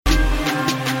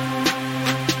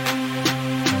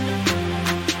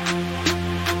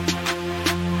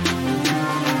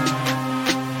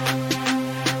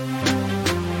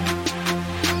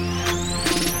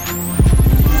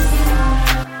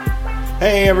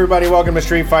everybody, welcome to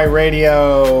Street Fight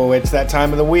Radio. It's that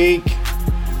time of the week.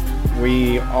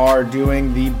 We are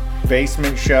doing the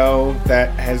basement show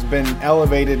that has been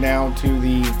elevated now to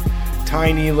the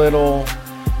tiny little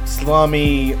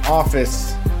slummy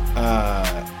office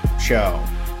show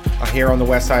here on the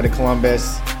west side of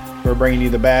Columbus. We're bringing you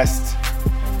the best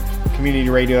community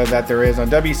radio that there is on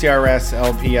WCRS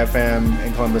LP FM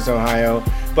in Columbus, Ohio,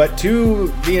 but to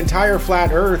the entire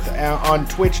flat earth on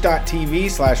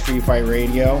twitch.tv/Street Fight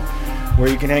Radio, where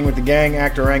you can hang with the gang,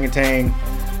 act orangutan,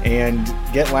 and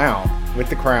get loud with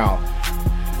the crowd.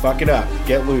 Fuck it up,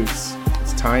 get loose.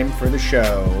 It's time for the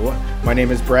show. My name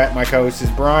is Brett, my co-host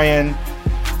is Brian.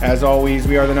 As always,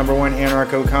 we are the number one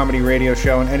anarcho-comedy radio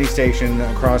show on any station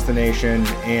across the nation,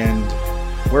 and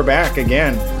we're back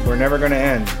again. We're never going to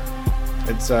end.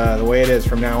 It's the way it is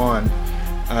from now on.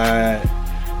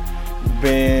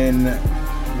 Been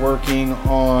working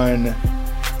on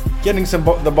getting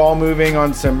the ball moving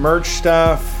on some merch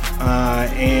stuff,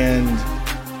 and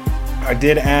I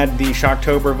did add the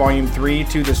Shocktober Volume 3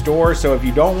 to the store, so if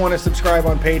you don't want to subscribe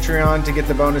on Patreon to get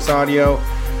the bonus audio,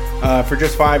 for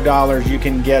just $5, you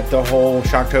can get the whole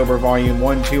Shocktober Volume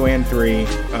 1, 2, and 3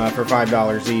 for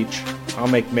 $5 each. I'll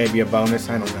make maybe a bonus,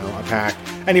 I don't know, a pack.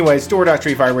 Anyway,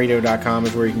 store.streetfightradio.com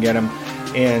is where you can get them.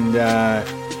 And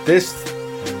this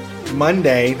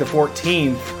Monday, the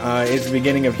 14th, is the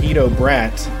beginning of Hito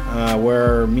Brett,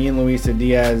 where me and Luisa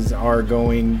Diaz are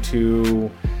going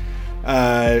to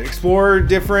explore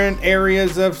different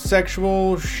areas of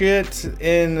sexual shit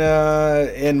in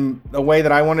a way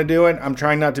that I want to do it. I'm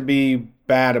trying not to be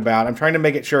bad about it. I'm trying to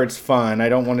make it sure it's fun. I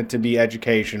don't want it to be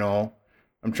educational.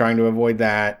 I'm trying to avoid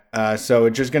that. So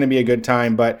it's just going to be a good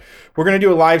time. But we're going to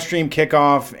do a live stream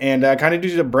kickoff and kind of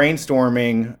do the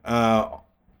brainstorming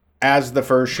as the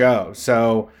first show.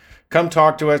 So come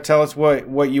talk to us. Tell us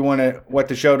what you what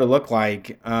the show to look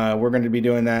like. We're going to be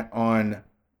doing that on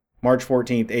March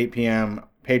 14th, 8 p.m.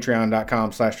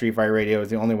 Patreon.com/Street Fight Radio is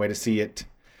the only way to see it.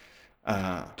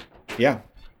 Yeah.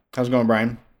 How's it going,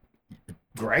 Brian?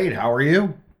 Great. How are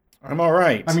you? I'm all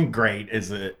right. I mean, great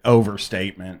is an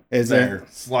overstatement. Is it?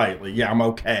 Slightly. Yeah, I'm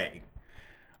okay.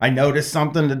 I noticed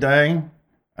something today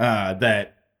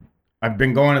that I've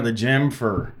been going to the gym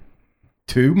for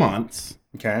 2 months.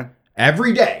 Okay.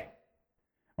 Every day.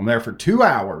 I'm there for 2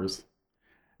 hours.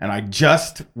 And I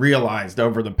just realized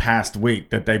over the past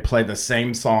week that they play the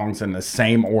same songs in the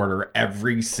same order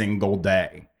every single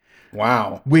day.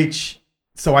 Wow.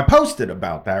 So I posted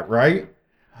about that, right?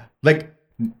 Like,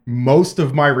 most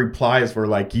of my replies were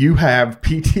like, you have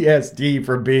PTSD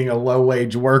for being a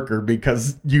low-wage worker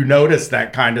because you notice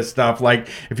that kind of stuff. Like,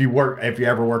 if you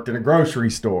ever worked in a grocery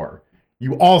store,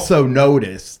 you also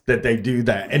notice that they do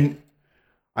that. And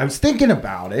I was thinking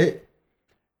about it.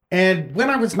 And when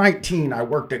I was 19, I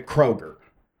worked at Kroger.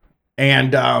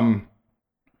 And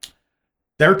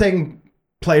their thing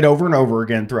played over and over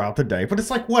again throughout the day. But it's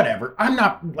like, whatever. I'm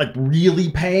not, like, really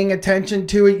paying attention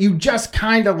to it. You just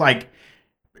kind of, like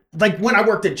when I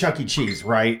worked at Chuck E. Cheese,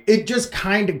 right? It just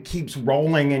kind of keeps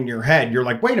rolling in your head. You're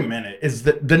like, wait a minute. Is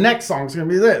the next song's going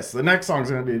to be this? The next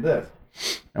song's going to be this.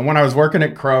 And when I was working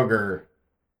at Kroger,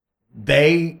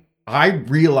 I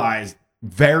realized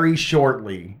very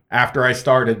shortly after I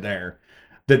started there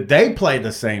that they play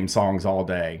the same songs all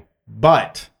day,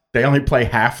 but they only play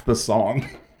half the song.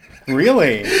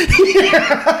 Really?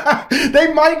 Yeah.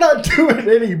 They might not do it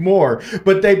anymore,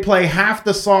 but they play half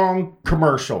the song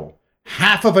commercial,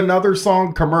 half of another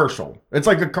song commercial. It's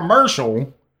like a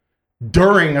commercial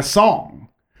during a song.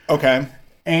 Okay.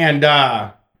 And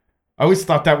I always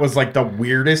thought that was like the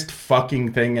weirdest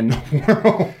fucking thing in the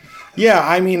world. Yeah,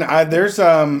 I mean, there's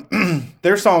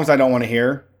songs I don't want to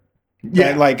hear.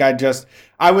 Yeah,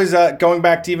 I was going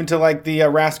back to even to like the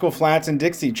Rascal Flatts and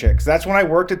Dixie Chicks. That's when I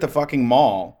worked at the fucking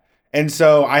mall, and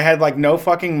so I had like no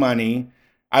fucking money.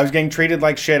 I was getting treated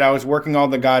like shit. I was working all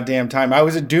the goddamn time. I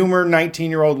was a doomer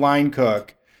 19-year-old line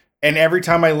cook, and every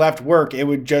time I left work, it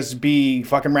would just be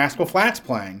fucking Rascal Flatts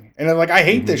playing, and I'm like, I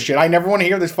hate this shit. I never want to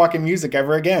hear this fucking music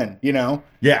ever again. You know?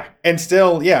 Yeah. And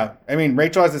still, yeah. I mean,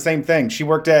 Rachel has the same thing. She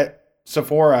worked at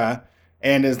Sephora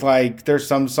and is like, there's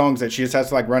some songs that she just has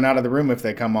to like run out of the room if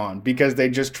they come on because they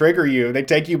just trigger you. They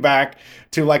take you back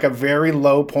to like a very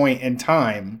low point in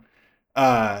time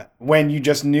when you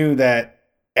just knew that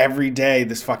every day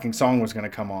this fucking song was going to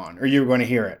come on or you were going to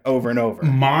hear it over and over.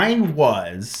 Mine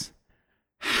was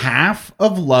half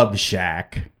of Love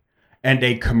Shack and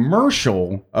a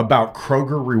commercial about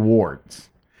Kroger Rewards.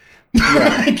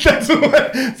 Yeah.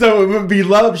 So it would be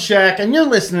Love Shack, and you're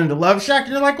listening to Love Shack,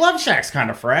 and you're like, Love Shack's kind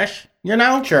of fresh, you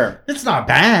know? Sure. It's not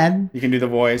bad. You can do the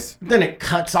voice. Then it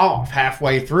cuts off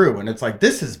halfway through, and it's like,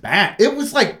 this is bad. It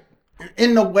was like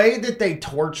in the way that they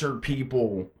torture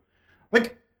people,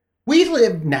 like we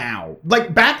live now,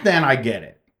 like back then I get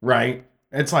it, right?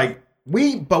 It's like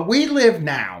we live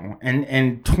now and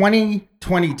in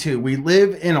 2022, we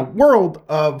live in a world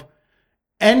of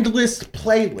endless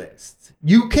playlists.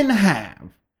 You can have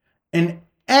an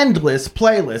endless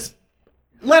playlist,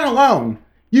 let alone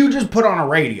you just put on a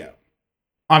radio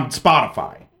on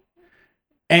Spotify.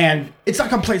 And it's not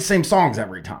going to play the same songs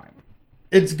every time.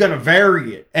 It's going to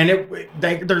vary it. And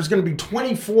there's going to be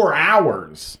 24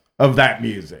 hours of that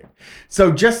music.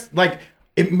 So just like,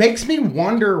 it makes me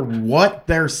wonder what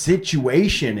their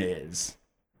situation is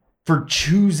for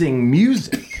choosing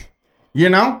music. You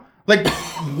know? Like,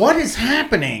 what is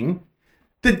happening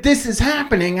that this is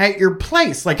happening at your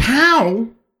place? Like, how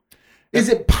is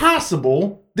it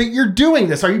possible that you're doing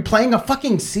this? Are you playing a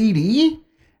fucking CD?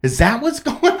 Is that what's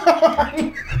going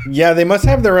on? Yeah, they must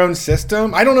have their own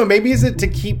system. I don't know. Maybe is it to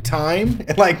keep time?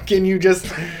 Like, can you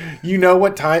just, you know,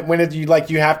 what time when it, you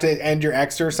have to end your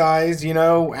exercise? You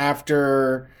know,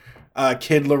 after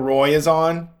Kid Leroy is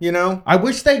on. You know, I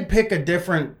wish they'd pick a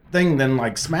different thing than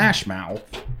like Smash Mouth.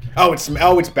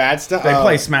 It's bad stuff. They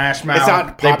play Smash Mouth. It's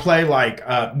not they play like,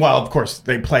 well, of course,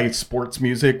 they play sports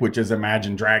music, which is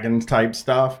Imagine Dragons type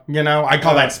stuff. You know, I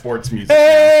call that sports music.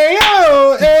 Hey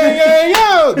yo, hey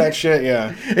yo, that shit.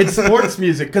 Yeah, it's sports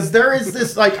music because there is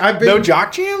this like no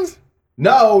jock jams.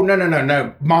 No.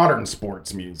 Modern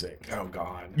sports music. Oh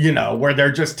God. You know, where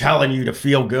they're just telling you to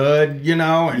feel good, you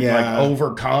know, and like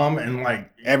overcome and like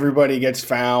everybody gets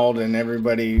fouled and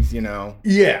everybody's, you know.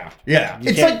 Yeah.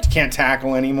 It's can't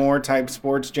tackle anymore type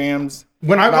sports jams.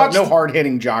 When I watched no hard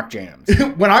hitting jock jams.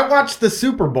 When I watched the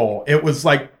Super Bowl, it was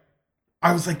like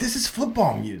I was like, this is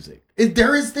football music.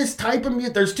 There is this type of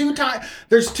music. There's two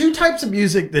types of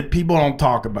music that people don't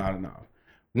talk about enough.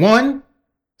 One,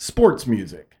 sports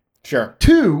music. Sure.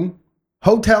 Two,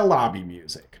 hotel lobby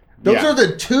music. Those are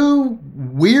the two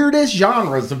weirdest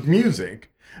genres of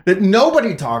music that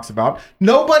nobody talks about.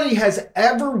 Nobody has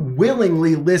ever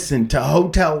willingly listened to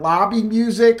hotel lobby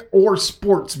music or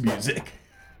sports music.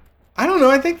 I don't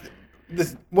know. I think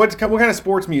what kind of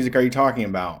sports music are you talking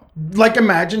about? Like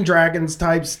Imagine Dragons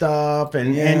type stuff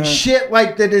and shit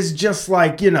like that is just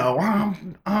like, you know,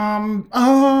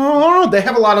 they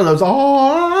have a lot of those.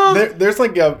 There's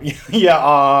like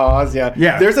There's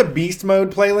a beast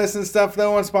mode playlist and stuff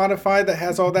though on Spotify that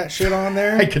has all that shit on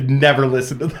there. I could never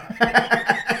listen to that.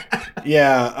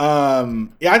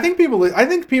 I think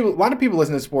a lot of people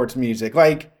listen to sports music.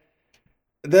 Like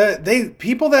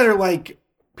people that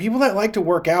like to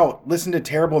work out listen to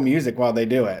terrible music while they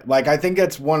do it. Like I think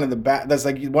that's one of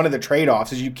the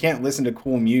trade-offs is you can't listen to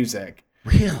cool music.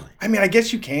 Really? I mean, I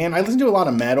guess you can. I listen to a lot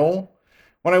of metal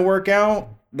when I work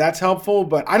out. That's helpful,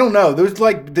 but I don't know. There's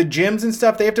like the gyms and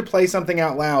stuff, they have to play something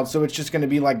out loud, so it's just going to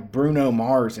be like Bruno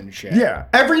Mars and shit. Yeah.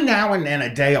 Every now and then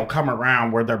a day will come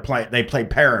around where they play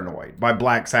Paranoid by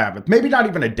Black Sabbath. Maybe not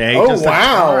even a day, just a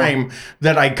time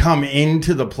that I come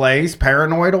into the place,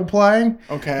 Paranoid will play.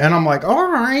 Okay. And I'm like, all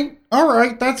right,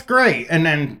 that's great. And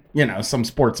then, you know, some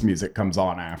sports music comes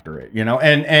on after it, you know.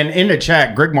 And in the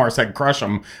chat, Grigmar said Crush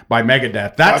 'Em by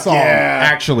Megadeth. That song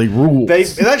actually rules.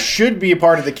 That should be a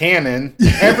part of the canon.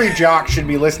 Every jock should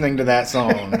be listening to that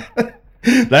song.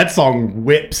 That song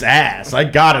whips ass. I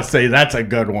gotta say that's a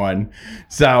good one.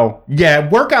 So yeah,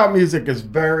 workout music is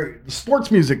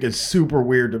sports music is super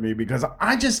weird to me because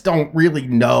I just don't really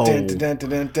know. That's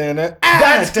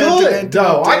good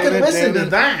though. I can listen to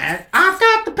that. I've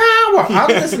got the power. I'll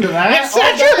listen to that. It's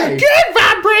such a good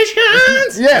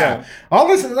vibrations. Yeah, I'll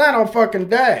listen to that all fucking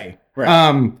day.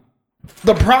 Right.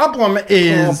 The problem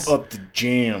is up the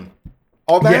jam.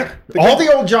 All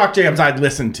the old jock jams I'd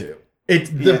listen to.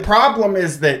 The problem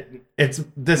is that it's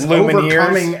this Lumineers.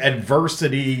 Overcoming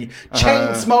adversity.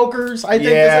 Chainsmokers, I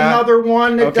think, is another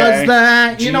one that does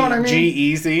that. You know what I mean?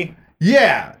 G-Eazy.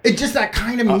 Yeah. It's just that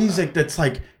kind of music that's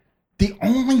like, the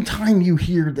only time you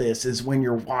hear this is when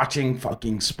you're watching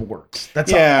fucking sports.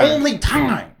 That's the only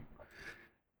time.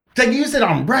 They use it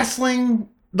on wrestling.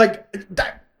 Like,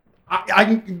 that.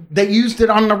 They used it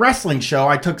on the wrestling show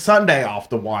I took Sunday off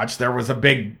to watch. There was a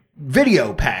big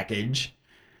video package.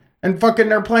 And fucking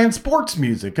they're playing sports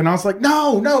music. And I was like,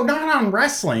 no, not on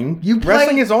wrestling.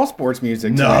 Wrestling is all sports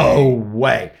music today. No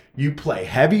way. You play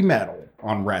heavy metal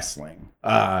on wrestling.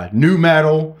 New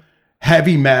metal,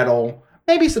 heavy metal,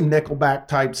 maybe some Nickelback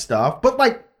type stuff, but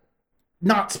like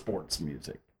not sports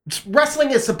music.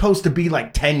 Wrestling is supposed to be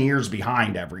like 10 years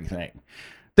behind everything.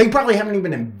 They probably haven't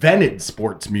even invented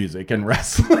sports music in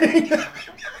wrestling.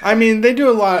 I mean, they do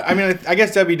a lot. I mean, I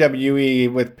guess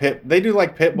WWE with they do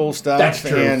like Pitbull stuff. That's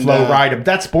true. And, Flow Rida.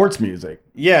 That's sports music.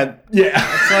 Yeah. Yeah.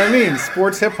 That's what I mean.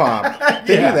 Sports hip hop.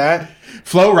 They do that.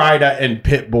 Flow Rida and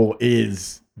Pitbull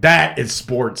is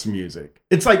sports music.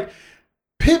 It's like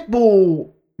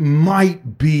Pitbull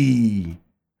might be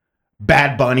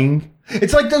Bad Bunny.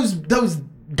 It's like those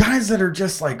guys that are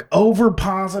just like over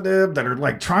positive, that are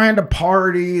like trying to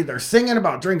party. They're singing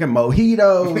about drinking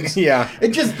mojitos. Yeah.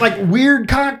 It's just like weird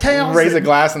cocktails. Raise a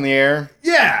glass in the air.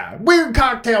 Yeah. Weird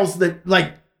cocktails that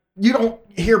like you don't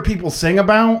hear people sing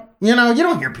about. You know, you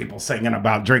don't hear people singing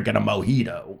about drinking a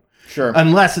mojito. Sure.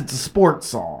 Unless it's a sports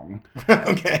song.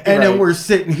 Okay. And then we're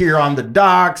sitting here on the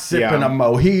dock, sipping Yeah. a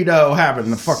mojito,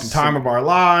 having the fucking time of our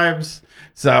lives.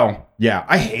 So, yeah,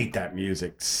 I hate that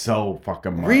music so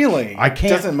fucking much. Really? I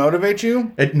can't. Doesn't motivate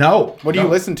you? No. What do you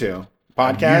listen to?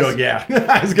 Podcasts? Yeah.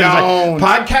 I was gonna Don't. say,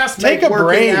 podcasts Take make a working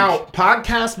break. out.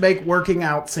 Podcasts make working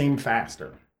out seem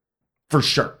faster. For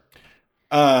sure.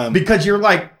 Um, Because you're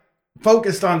like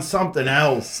focused on something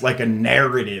else, like a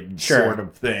narrative Sure. sort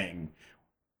of thing.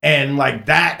 And like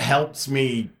that helps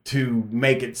me to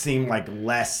make it seem like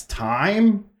less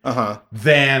time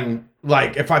than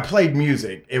like if I played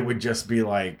music, it would just be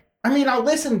like, I mean, I'll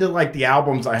listen to like the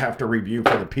albums I have to review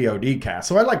for the POD cast.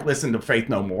 So I like listen to Faith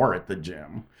No More at the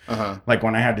gym. Like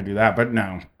when I had to do that, but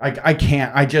no, I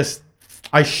can't.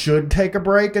 I should take a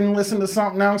break and listen to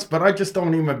something else, but I just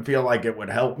don't even feel like it would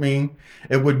help me.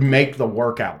 It would make the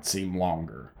workout seem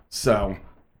longer. So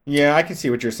yeah, I can see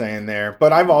what you're saying there.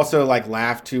 But I've also like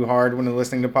laughed too hard when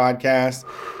listening to podcasts.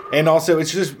 And also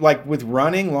it's just like with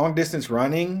running, long distance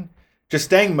running, just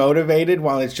staying motivated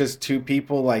while it's just two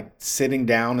people like sitting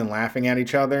down and laughing at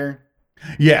each other.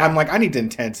 yeah, I'm like, I need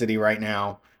intensity right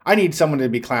now. I need someone to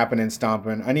be clapping and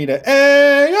stomping. I need a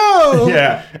hey yo,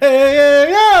 Yeah.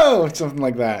 hey yo, something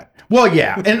like that. Well,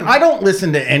 yeah, and I don't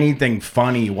listen to anything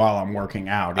funny while I'm working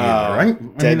out either. I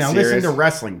dead listen serious? to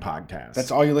wrestling podcasts.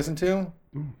 That's all you listen to?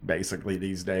 basically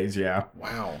these days. Yeah,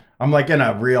 Wow. I'm like in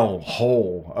a real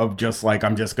hole of just like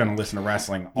I'm just gonna listen to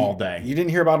wrestling all day. You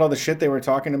didn't hear about all the shit they were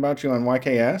talking about you on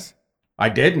YKS? I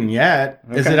didn't yet.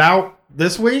 Is Okay. it out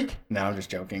this week? No, I'm just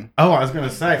joking. Oh, I was gonna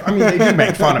say. I mean, they do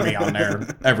make fun of me on there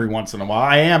every once in a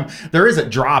while. There is a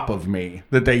drop of me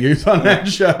that they use on that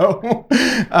show.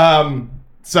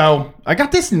 So I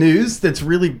got this news that's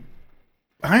really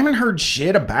I haven't heard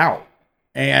shit about,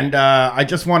 and I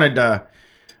just wanted to.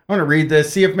 I want to read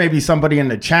this, see if maybe somebody in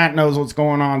the chat knows what's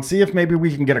going on, see if maybe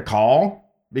we can get a call,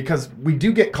 because we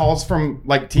do get calls from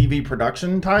like TV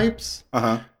production types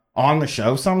on the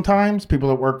show sometimes, people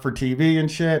that work for TV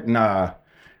and shit. And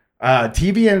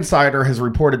TV Insider has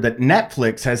reported that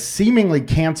Netflix has seemingly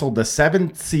canceled the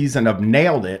 7th season of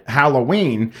Nailed It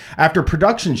Halloween after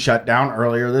production shut down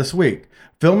earlier this week.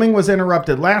 Filming was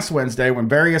interrupted last Wednesday when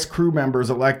various crew members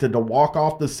elected to walk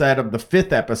off the set of the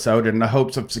 5th episode in the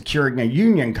hopes of securing a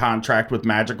union contract with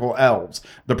Magical Elves,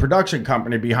 the production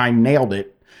company behind Nailed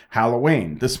It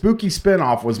Halloween. The spooky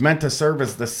spinoff was meant to serve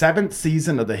as the 7th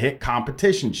season of the hit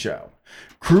competition show.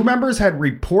 Crew members had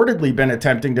reportedly been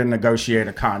attempting to negotiate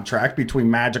a contract between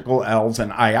Magical Elves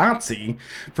and IATSE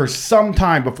for some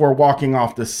time before walking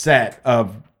off the set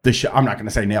of the show. I'm not going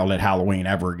to say Nailed It Halloween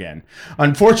ever again.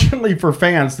 Unfortunately for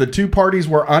fans, the two parties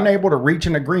were unable to reach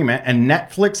an agreement, and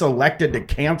Netflix elected to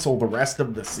cancel the rest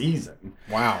of the season.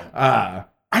 Wow.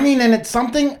 I mean, and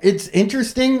it's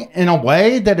interesting in a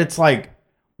way that it's like,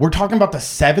 we're talking about the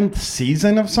 7th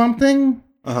season of something.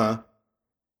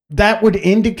 That would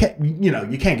indicate,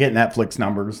 you can't get Netflix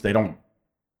numbers. They don't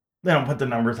put the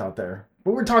numbers out there.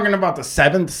 But we're talking about the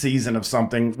 7th season of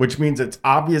something, which means it's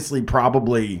obviously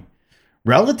probably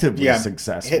relatively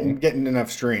successful. Getting enough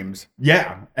streams.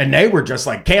 Yeah. And they were just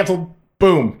like canceled.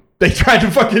 Boom. They tried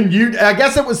to I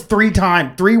guess it was 3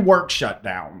 work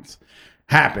shutdowns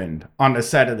happened on the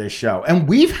set of this show. And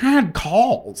we've had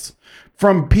calls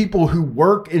from people who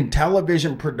work in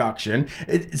television production,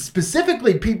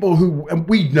 specifically people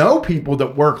we know people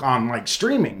that work on like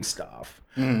streaming stuff.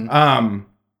 And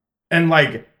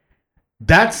like,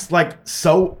 that's like,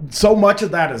 so much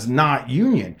of that is not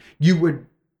union.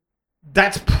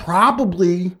 That's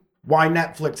probably why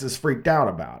Netflix is freaked out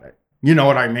about it. You know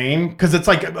what I mean? Because it's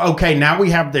like, okay, now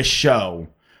we have this show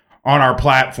on our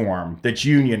platform that's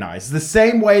unionized. The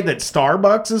same way that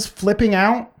Starbucks is flipping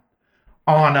out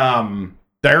on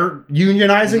their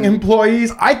unionizing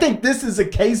employees. I think this is a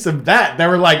case of that. They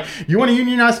were like, you want to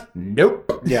unionize?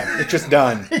 Nope. Yeah, it's just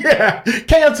done. Yeah,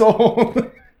 cancel.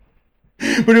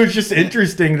 But it was just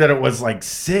interesting that it was like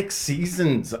 6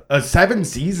 seasons, 7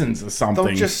 seasons or something.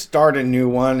 They'll just start a new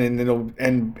one and it'll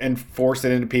and force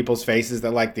it into people's faces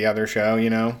that like the other show, you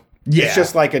know? Yeah. It's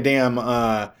just like a damn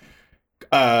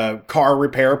car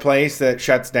repair place that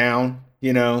shuts down,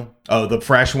 you know? Oh, the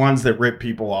fresh ones that rip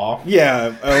people off?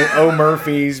 Yeah. O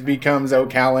Murphy's becomes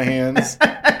O'Callahan's.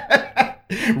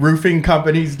 Roofing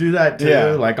companies do that too.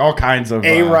 Yeah. Like all kinds of...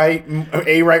 A-Right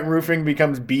Roofing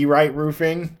becomes B-Right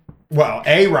Roofing. Well,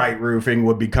 A-Right Roofing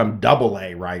would become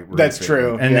AA Right Roofing. That's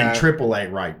true. And then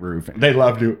AAA Right Roofing. They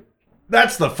love to...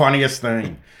 That's the funniest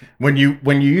thing. When you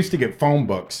used to get phone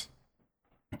books,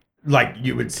 like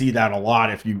you would see that a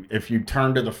lot. If you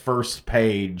turn to the first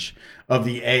page of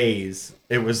the A's,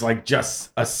 it was like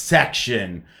just a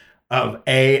section of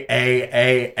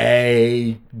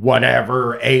A,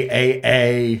 whatever,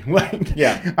 AAA. Like,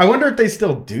 yeah. I wonder if they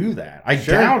still do that. I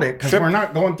doubt it because we're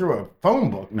not going through a phone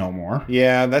book no more.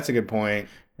 Yeah, that's a good point.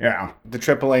 Yeah. The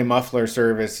AAA muffler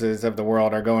services of the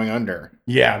world are going under.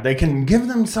 Yeah, they can give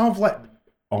themselves like...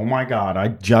 Oh my God, I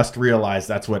just realized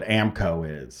that's what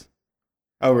AAMCO is.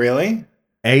 Oh, really?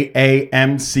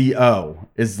 AAMCO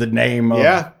is the name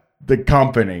of the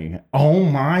company. Oh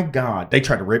my God. They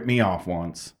tried to rip me off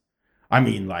once. I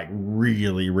mean, like,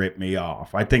 really rip me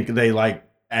off. I think they, like,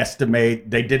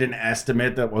 they did an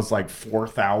estimate that was, like,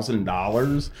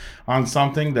 $4,000 on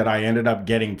something that I ended up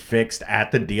getting fixed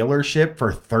at the dealership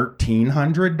for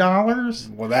 $1,300.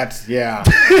 Well, that's, yeah.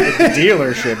 The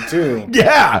dealership, too.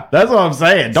 Yeah, that's what I'm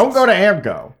saying. Don't go to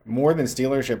AAMCO. More than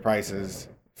dealership prices.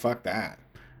 Fuck that.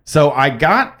 So I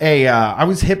got I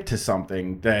was hip to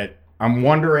something that I'm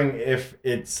wondering if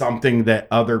it's something that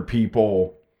other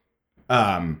people...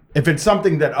 if it's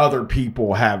something that other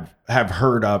people have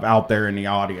heard of out there in the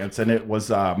audience. And it was,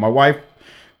 my wife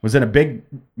was in a big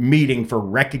meeting for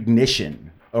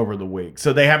recognition over the week.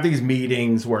 So they have these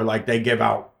meetings where like they give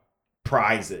out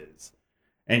prizes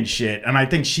and shit. And I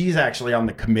think she's actually on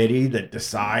the committee that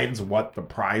decides what the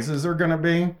prizes are going to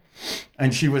be.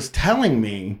 And she was telling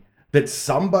me that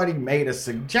somebody made a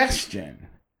suggestion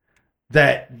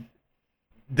that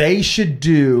they should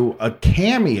do a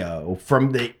cameo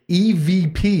from the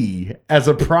EVP as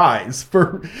a prize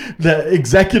for the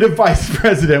executive vice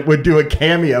president would do a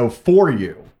cameo for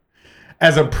you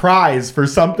as a prize for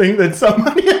something that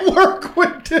somebody at work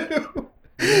would do.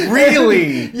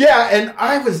 Really? Yeah. And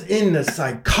I was in the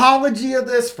psychology of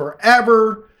this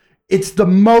forever. It's the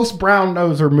most brown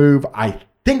noser move I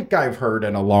think I've heard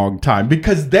in a long time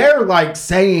because they're like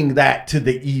saying that to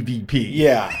the EVP.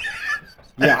 Yeah.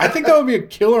 Yeah, I think that would be a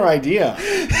killer idea.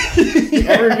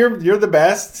 Yeah. You're the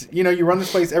best. You know, you run this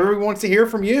place. Everyone wants to hear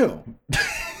from you.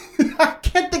 I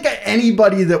can't think of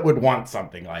anybody that would want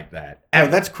something like that. Oh,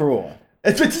 that's cruel.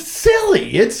 It's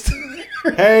silly. It's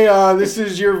hey, this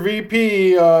is your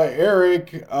VP,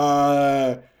 Eric.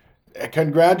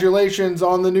 Congratulations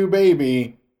on the new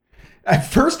baby. At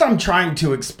first, I'm trying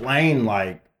to explain,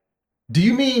 like, do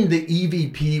you mean the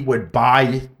EVP would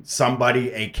buy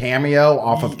somebody a cameo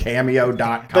off of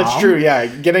cameo.com? That's true, yeah.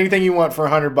 Get anything you want for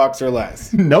 $100 or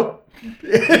less. Nope.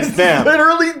 It's them.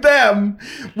 Literally them,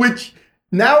 which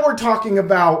now we're talking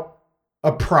about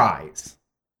a prize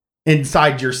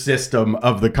inside your system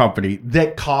of the company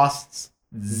that costs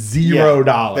 $0.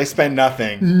 Yeah, they spend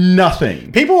nothing.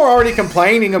 Nothing. People were already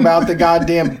complaining about the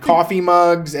goddamn coffee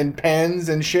mugs and pens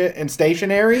and shit and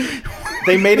stationery.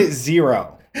 They made it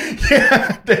 $0.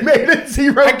 Yeah, they made it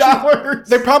 $0. Actually,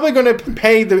 they're probably going to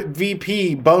pay the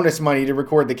VP bonus money to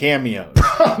record the cameos.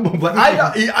 Probably.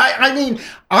 I mean,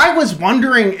 I was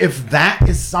wondering if that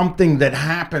is something that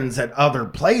happens at other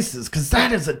places, because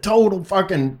that is a total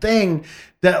fucking thing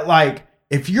that, like,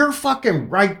 if you're fucking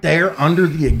right there under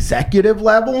the executive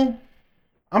level,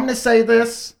 I'm going to say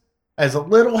this as a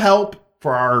little help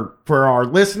for our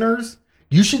listeners.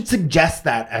 You should suggest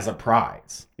that as a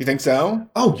prize. You think so?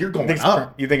 Oh, you're going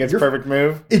up. You think it's a perfect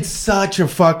move? It's such a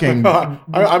fucking...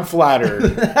 I'm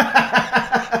flattered.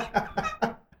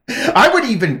 I would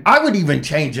even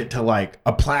change it to like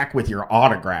a plaque with your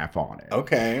autograph on it.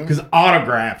 Okay. Because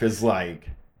autograph is like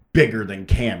bigger than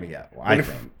cameo, I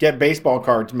think. Get baseball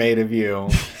cards made of you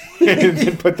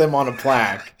and put them on a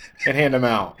plaque and hand them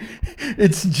out.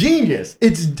 It's genius.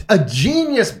 It's a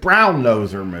genius brown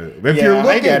noser move. If you're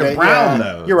looking to brown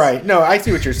nose. You're right. No, I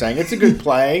see what you're saying. It's a good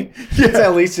play. Yeah. It's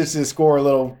at least just to score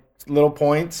little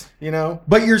points, you know?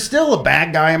 But you're still a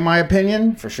bad guy in my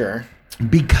opinion. For sure.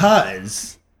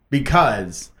 Because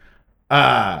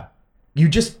you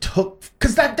just took,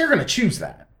 because they're going to choose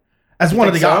that as one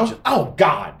of the options. Oh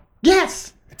God.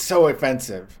 Yes. It's so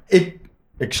offensive.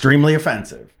 Extremely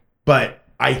offensive. But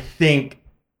I think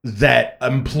that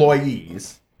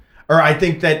employees Or I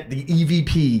think that the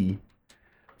EVP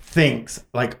thinks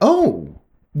like, oh,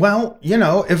 well, you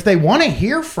know, if they want to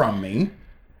hear from me,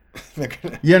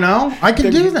 you know, I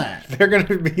can do that. They're going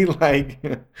to be like,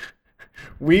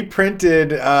 we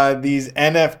printed these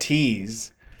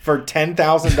NFTs for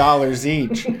 $10,000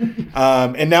 each.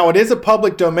 And now it is a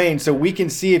public domain, so we can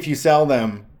see if you sell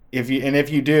them. If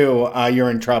you do, you're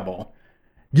in trouble.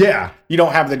 Yeah. You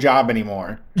don't have the job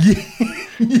anymore.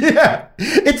 Yeah.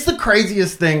 It's the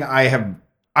craziest thing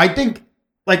I think,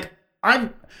 like, I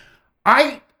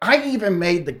even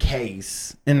made the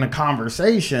case in the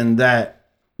conversation that,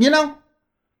 you know,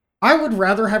 I would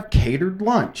rather have catered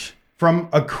lunch from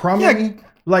a crummy,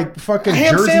 like fucking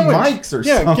Jersey sandwich. Mike's or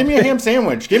something. Yeah, give me a ham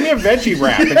sandwich. Give me a veggie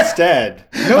wrap instead.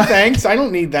 No thanks. I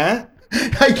don't need that.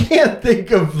 I can't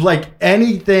think of like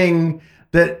anything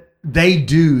that they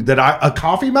do that a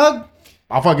coffee mug,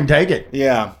 I'll fucking take it.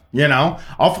 Yeah. You know,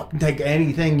 I'll fucking take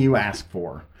anything you ask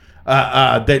for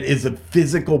that is a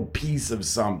physical piece of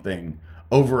something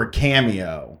over a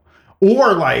Cameo.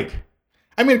 Or like,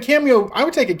 I mean, a Cameo, I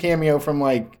would take a Cameo from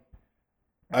like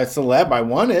a celeb I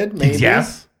wanted, maybe.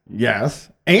 Yes.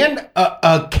 And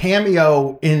a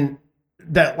Cameo in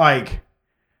that, like,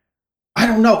 I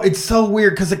don't know. It's so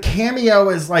weird because a Cameo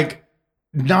is like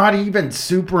not even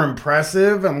super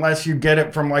impressive unless you get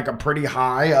it from like a pretty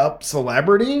high up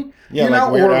celebrity. Yeah, you like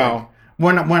know? Weird Or Al.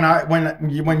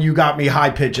 When you got me High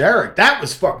Pitch Eric, that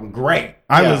was fucking great.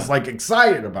 I was like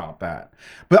excited about that.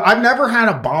 But I've never had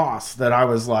a boss that I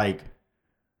was like,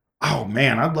 oh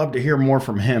man, I'd love to hear more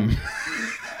from him.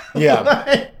 Yeah.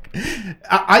 Like,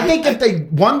 I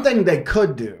think one thing they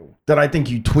could do that I think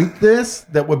you tweak this,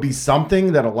 that would be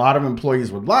something that a lot of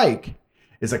employees would like,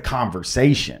 is a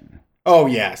conversation. Oh,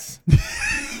 yes.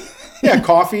 Yeah,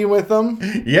 coffee with them.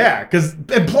 Yeah, because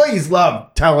employees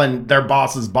love telling their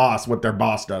boss's boss what their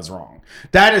boss does wrong.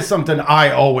 That is something I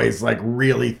always like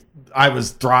really, I was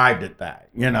thrived at that,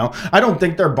 you know? I don't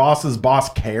think their boss's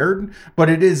boss cared, but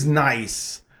it is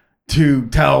nice to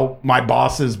tell my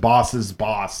boss's boss's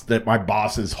boss that my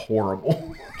boss is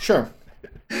horrible. Sure.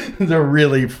 It's a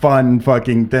really fun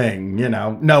fucking thing, you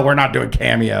know? No, we're not doing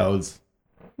cameos.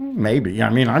 Maybe. I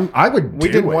mean, I would. We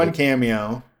did one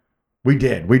cameo. We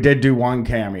did do one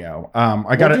cameo.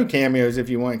 We'll do cameos if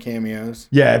you want cameos.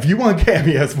 Yeah, if you want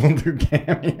cameos, we'll do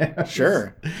cameos.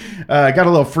 Sure. I got a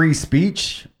little free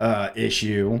speech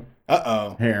issue.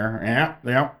 Uh-oh. Here.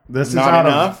 Yeah. This is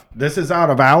out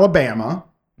of Alabama.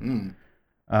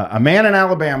 A man in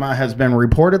Alabama has been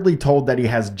reportedly told that he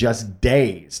has just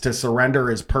days to surrender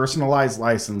his personalized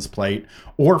license plate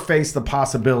or face the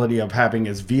possibility of having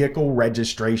his vehicle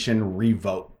registration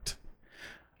revoked.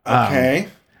 Okay.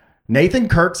 Nathan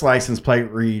Kirk's license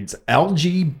plate reads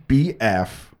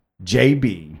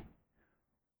LGBFJB,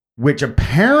 which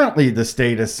apparently the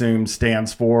state assumes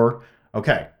stands for,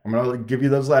 okay, I'm going to give you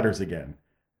those letters again.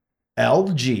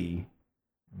 LGBFJB.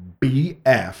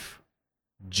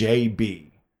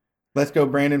 Let's go,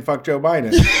 Brandon. Fuck Joe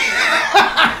Biden.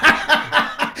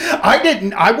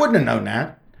 I wouldn't have known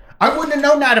that. I wouldn't have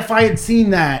known that if I had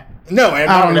seen that. No,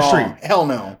 out on the street. Hell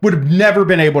no. Would have never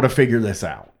been able to figure this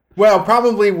out. Well,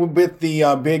 probably with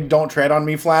the big "Don't Tread on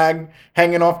Me" flag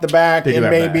hanging off the back, and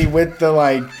maybe with the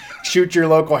like "Shoot your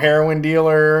local heroin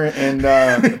dealer"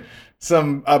 and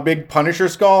some big Punisher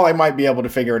skull, I might be able to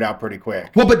figure it out pretty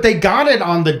quick. Well, but they got it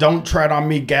on the "Don't Tread on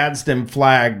Me" Gadsden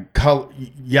flag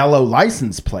yellow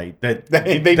license plate that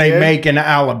they make in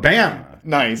Alabama.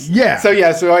 Nice. Yeah. So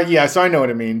I know what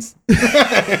it means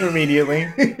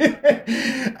immediately.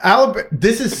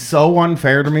 This is so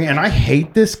unfair to me, and I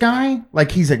hate this guy.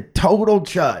 Like, he's a total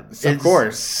chud. Of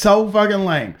course. So fucking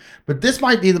lame. But this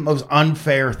might be the most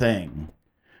unfair thing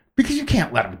because you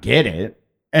can't let him get it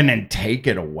and then take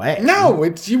it away. No,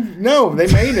 it's you. No,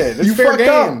 they made it. It's you fair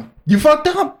game. Up. You fucked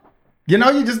up. You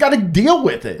know, you just got to deal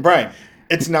with it. Right.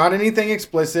 It's not anything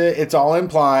explicit. It's all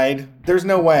implied. There's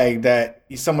no way that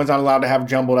someone's not allowed to have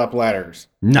jumbled up letters.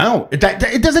 No, it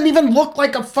doesn't even look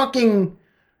like a fucking...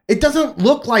 It doesn't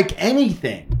look like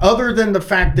anything other than the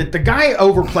fact that the guy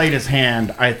overplayed his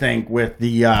hand, I think, with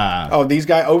the... these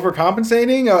guys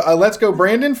overcompensating? A Let's Go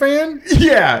Brandon fan?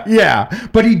 Yeah.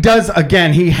 But he does,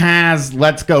 again, he has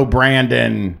Let's Go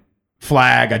Brandon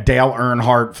flag, a Dale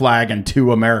Earnhardt flag, and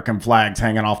 2 American flags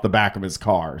hanging off the back of his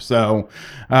car. So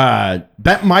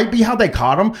that might be how they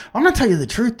caught him. I'm going to tell you the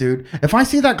truth, dude. If I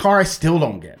see that car, I still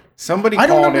don't get it. Somebody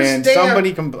called in.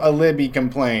 Somebody, a Libby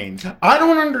complained. I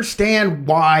don't understand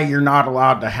why you're not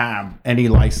allowed to have any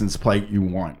license plate you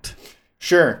want.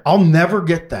 Sure. I'll never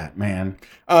get that, man.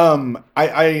 What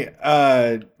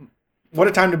a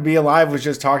Time to Be Alive was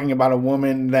just talking about a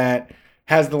woman that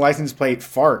has the license plate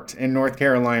fart in North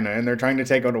Carolina, and they're trying to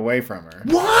take it away from her.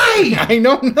 Why? I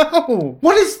don't know.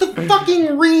 What is the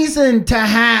fucking reason to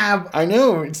have? I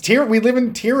know. We live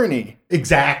in tyranny.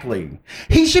 Exactly.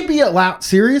 He should be allowed,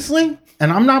 seriously,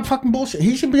 and I'm not fucking bullshit.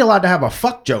 He should be allowed to have a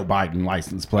fuck Joe Biden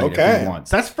license plate if he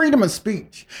wants. That's freedom of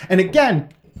speech. And again,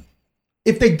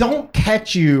 if they don't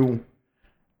catch you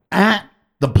at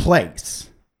the place,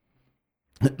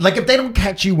 like if they don't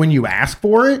catch you when you ask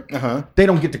for it, they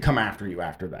don't get to come after you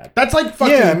after that. That's like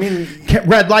fucking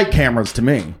red light cameras to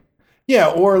me. Yeah,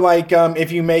 or like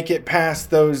if you make it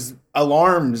past those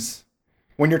alarms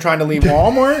when you're trying to leave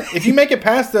Walmart, if you make it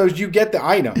past those, you get the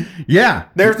item. Yeah.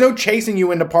 There's no chasing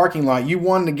you in the parking lot. You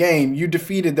won the game. You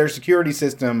defeated their security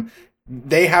system.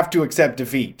 They have to accept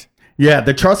defeat. Yeah,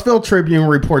 the Trustville Tribune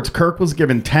reports Kirk was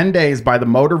given 10 days by the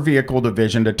Motor Vehicle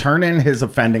Division to turn in his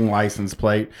offending license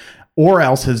plate, or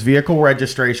else his vehicle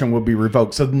registration will be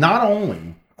revoked. So not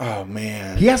only... Oh,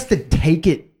 man. He has to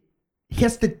take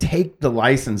the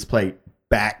license plate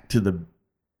back to the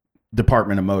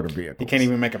Department of Motor Vehicles. He can't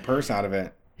even make a purse out of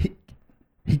it.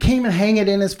 He can't even hang it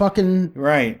in his fucking...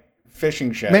 Right.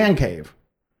 Fishing shed. Man cave.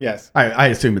 Yes. I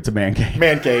assume it's a man cave.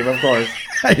 Man cave, of course.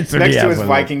 Next to his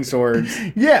Viking swords.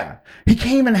 Yeah. He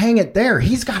can't even hang it there.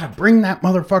 He's got to bring that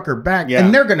motherfucker back. Yeah.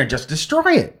 And they're going to just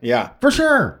destroy it. Yeah. For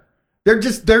sure.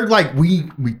 They're like, we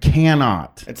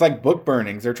cannot. It's like book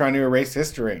burnings. They're trying to erase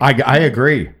history. I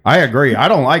agree. I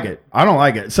don't like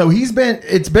it. So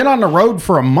it's been on the road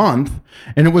for a month,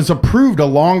 and it was approved a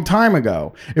long time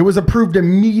ago. It was approved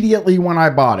immediately when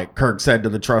I bought it, Kirk said to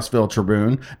the Trustville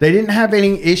Tribune. They didn't have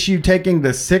any issue taking the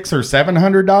 $600 or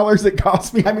 $700 it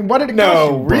cost me. I mean, what did it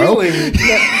cost you, bro? Really?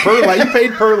 You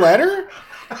paid per letter?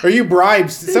 Or you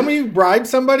bribed? Some of you bribed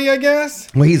somebody, I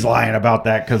guess? Well, he's lying about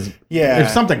that because if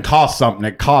something costs something,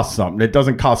 it costs something. It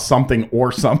doesn't cost something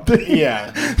or something.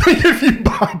 Yeah. If you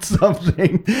bought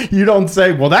something, you don't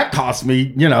say, well, that cost me,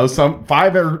 some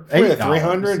 $5 or $8.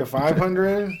 $300 to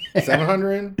 $500,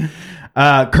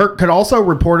 $700. Kirk could also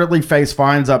reportedly face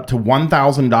fines up to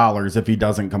 $1,000 if he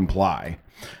doesn't comply.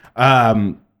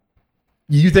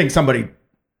 You think somebody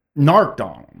narked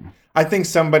on him? I think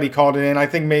somebody called it in. I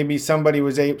think maybe somebody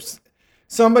was the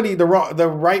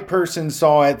right person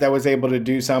saw it that was able to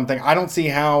do something. I don't see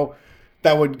how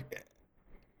that would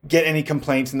get any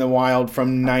complaints in the wild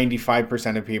from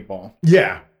 95% of people.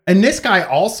 Yeah. And this guy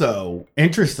also,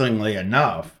 interestingly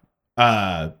enough,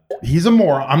 he's a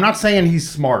moron. I'm not saying he's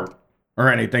smart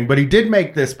or anything, but he did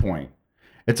make this point.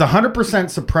 It's 100%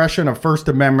 suppression of First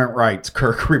Amendment rights,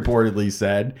 Kirk reportedly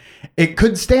said. It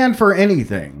could stand for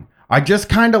anything. I just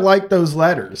kind of like those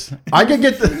letters. I could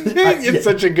get it's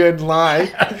such a good line.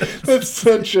 That's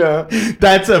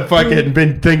a fucking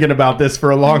been thinking about this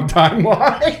for a long time.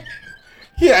 Why?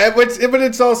 Yeah, but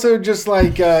it's also just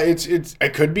like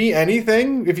it could be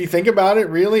anything if you think about it.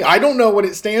 Really, I don't know what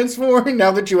it stands for. Now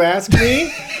that you ask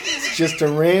me, it's just a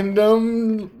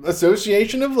random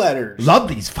association of letters. Love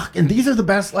these these are the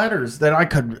best letters that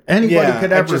anybody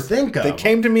could ever think of. They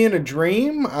came to me in a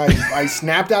dream. I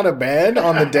snapped out of bed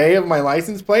on the day of my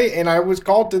license plate, and I was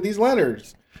called to these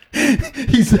letters.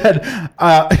 He said,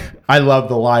 I love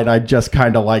the line, I just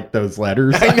kind of like those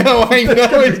letters. I know.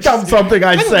 It's become something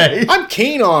I say. I'm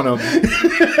keen on them.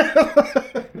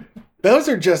 Those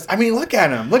are just, look at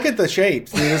them. Look at the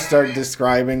shapes. You just start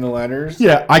describing the letters.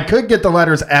 Yeah, I could get the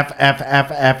letters F, F,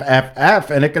 F, F, F, F,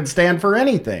 and it could stand for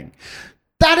anything.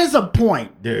 That is a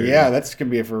point, dude. Yeah, that's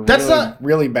going to be for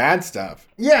really bad stuff.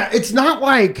 Yeah, it's not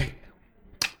like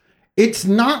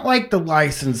the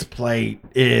license plate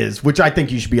is, which I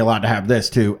think you should be allowed to have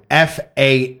this too,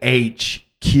 FAHQ.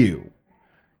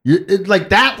 Like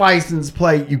that license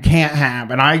plate you can't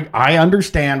have, and I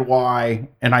understand why,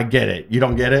 and I get it. You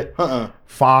don't get it?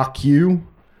 Fuck you.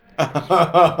 You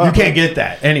can't get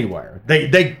that anywhere.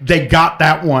 They got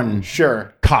that one.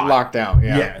 Sure. Caught. Locked out.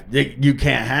 Yeah. You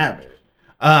can't have it.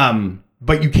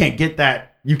 But you can't get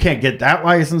that. You can't get that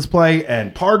license plate,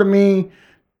 and part of me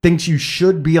thinks you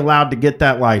should be allowed to get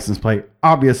that license plate.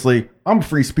 Obviously, I'm a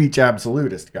free speech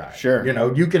absolutist guy. Sure.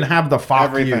 You can have the fuck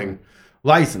everything. You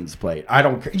license plate. I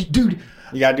don't care. Dude.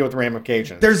 You got to deal with the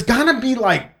ramifications. There's got to be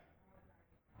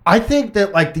I think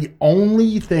that the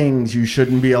only things you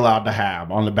shouldn't be allowed to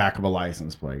have on the back of a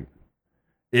license plate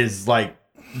is like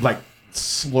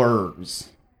slurs.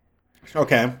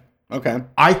 Okay.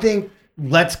 I think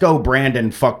let's go Brandon,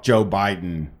 fuck Joe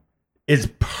Biden is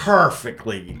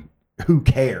perfectly... Who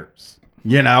cares?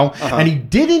 And he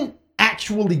didn't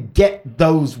actually get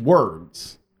those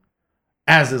words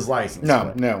as his license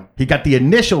plate. No. He got the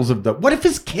initials of what if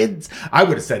his kids, I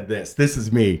would have said this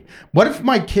is me. What if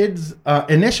my kids'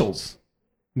 initials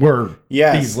were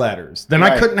Yes. these letters. Then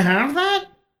Right. I couldn't have that?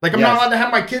 Like, I'm Yes. not allowed to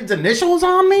have my kids' initials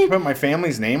on me? Put my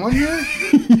family's name on here?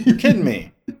 You're kidding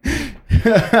me.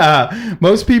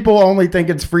 Most people only think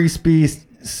it's free speech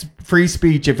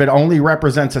if it only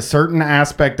represents a certain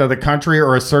aspect of the country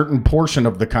or a certain portion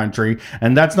of the country,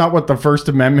 and that's not what the First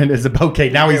Amendment is about. Okay,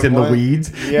 now he's in the What?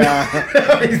 weeds. Yeah.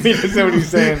 That's what he's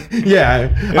saying. Yeah,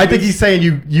 I think he's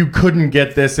saying you couldn't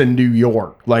get this in New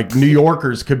York. Like, New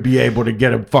Yorkers could be able to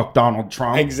get a fuck Donald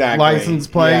Trump Exactly. license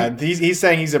plate. Yeah, he's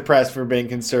saying he's oppressed for being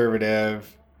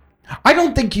conservative. I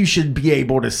don't think you should be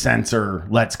able to censor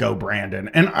Let's Go Brandon.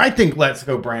 And I think Let's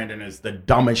Go Brandon is the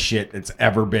dumbest shit that's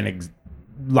ever been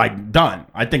done.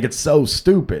 I think it's so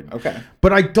stupid. Okay.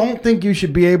 But I don't think you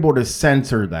should be able to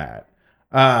censor that.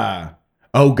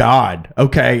 Oh God.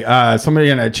 Okay. Somebody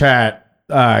in a chat,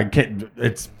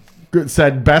 it's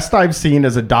said best I've seen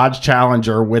is a Dodge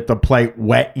Challenger with the plate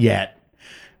wet yet.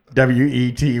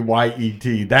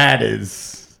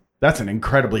 WETYET. That's an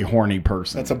incredibly horny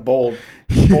person. That's a bold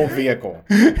vehicle.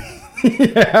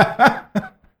 Yeah.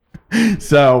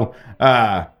 So,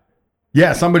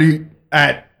 yeah, somebody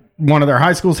at one of their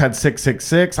high schools had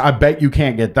 666. I bet you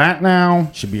can't get that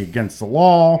now. Should be against the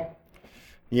law.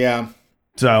 Yeah.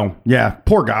 So, yeah,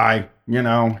 poor guy. You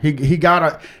know, he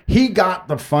got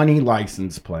the funny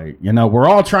license plate. You know, we're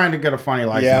all trying to get a funny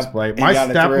license plate. My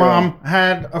stepmom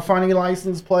had a funny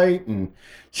license plate, and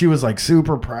she was like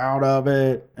super proud of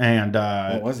it. And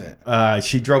What was it?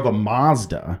 she drove a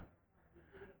Mazda.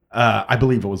 I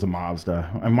believe it was a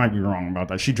Mazda. I might be wrong about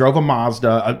that. She drove a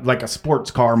Mazda, like a sports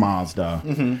car Mazda,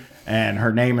 and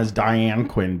her name is Diane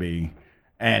Quinby.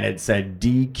 And it said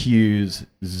DQ's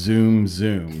Zoom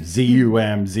Zoom,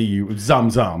 ZUM, Zum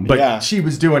Zum. But Yeah. she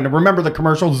was doing, remember the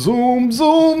commercial, Zoom,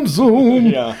 Zoom, Zoom?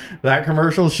 Yeah. That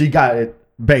commercial, she got it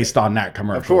based on that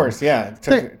commercial. Of course, yeah.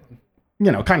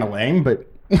 You know, kind of lame, but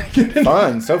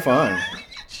Fun, so fun.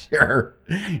 sure.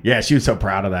 Yeah, she was so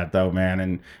proud of that, though, man.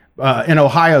 And in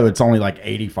Ohio, it's only like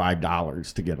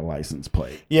 $85 to get a license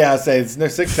plate. Yeah, I say it's no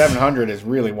 600-700 is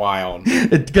really wild.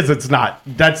 Because it's not,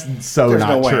 that's so There's not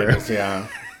no way true. it is, yeah.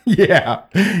 Yeah.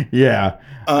 Yeah.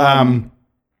 Can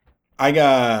I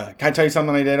tell you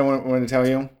something I did? I want to tell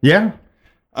you. Yeah.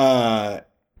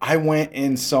 I went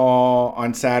and saw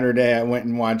on Saturday. I went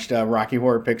and watched Rocky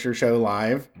Horror Picture Show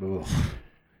live. Ugh.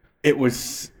 It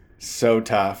was so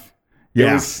tough.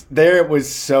 Yeah. It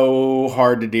was so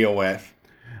hard to deal with.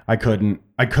 I don't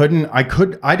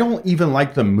even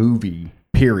like the movie,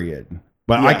 period.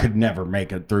 But I Yeah. could never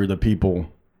make it through the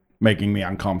people making me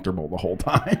uncomfortable the whole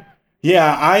time.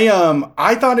 Yeah,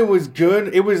 I thought it was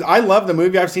good. I love the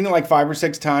movie. I've seen it like 5 or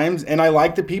 6 times, and I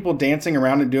like the people dancing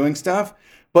around and doing stuff.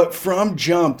 But from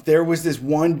jump, there was this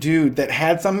one dude that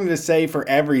had something to say for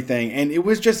everything, and it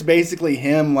was just basically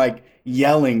him like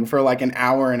yelling for like an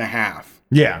hour and a half.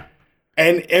 Yeah.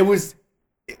 And it was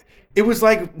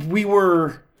like we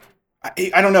were.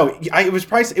 I don't know.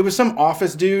 It was some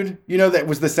office dude, you know, that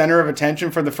was the center of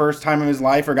attention for the first time of his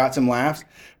life or got some laughs.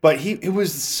 But it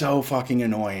was so fucking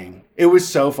annoying. It was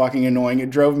so fucking annoying.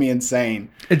 It drove me insane.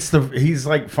 He's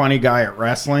like funny guy at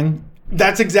wrestling.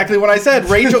 That's exactly what I said.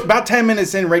 Rachel, about 10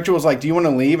 minutes in, Rachel was like, "Do you want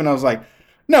to leave?" And I was like,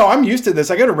 "No, I'm used to this.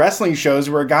 I go to wrestling shows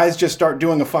where guys just start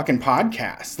doing a fucking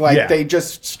podcast. Like Yeah. they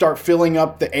just start filling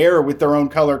up the air with their own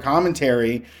color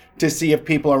commentary to see if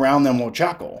people around them will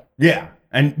chuckle." Yeah.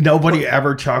 And nobody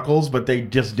ever chuckles, but they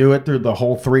just do it through the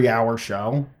whole 3-hour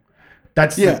show.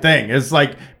 That's the thing. It's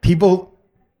like people.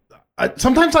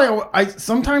 Sometimes I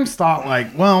sometimes thought like,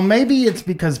 well, maybe it's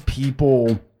because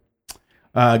people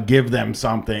give them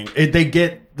something. They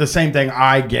get the same thing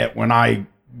I get when I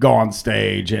go on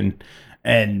stage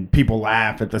and people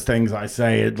laugh at the things I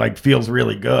say. It like feels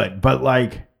really good. But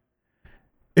like,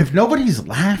 if nobody's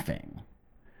laughing,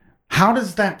 how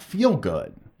does that feel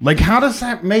good? Like, how does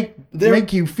that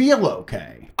make you feel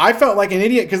okay? I felt like an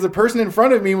idiot because the person in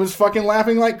front of me was fucking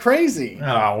laughing like crazy.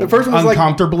 Oh, the person was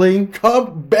uncomfortably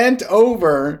bent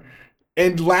over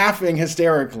and laughing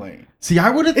hysterically. See,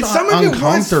 I would have thought Some of it was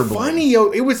uncomfortably. funny.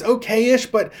 It was okay-ish,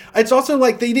 but it's also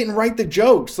like they didn't write the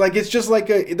jokes. Like it's just like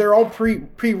they're all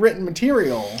pre-written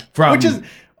material, From which is the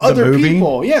other movie?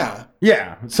 people. Yeah.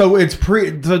 Yeah, so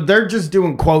so they're just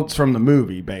doing quotes from the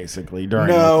movie basically during.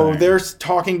 No, the thing. they're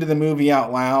talking to the movie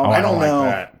out loud. Oh, I don't like know.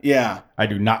 that. Yeah, I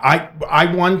do not.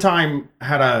 I one time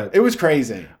it was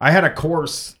crazy. I had a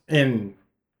course in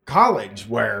college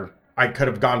where I could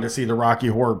have gone to see the Rocky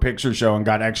Horror Picture Show and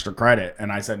got extra credit,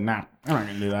 and I said, "Nah, I'm not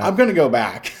gonna do that." I'm gonna go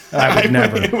back. I would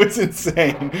never. It was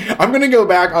insane. I'm gonna go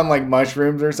back on like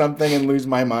mushrooms or something and lose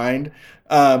my mind.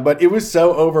 But it was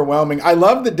so overwhelming. I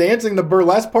love the dancing. The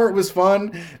burlesque part was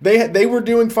fun. They were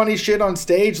doing funny shit on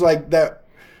stage like that.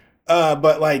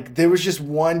 But like there was just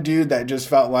one dude that just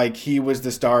felt like he was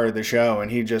the star of the show,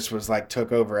 and he just was like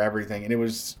took over everything, and it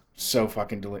was so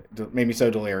fucking made me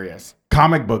so delirious.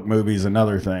 Comic book movies,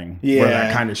 another thing where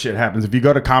that kind of shit happens. If you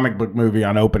go to comic book movie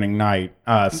on opening night,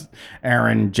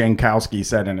 Aaron Jankowski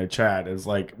said in a chat, is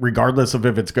like, regardless of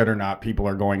if it's good or not, people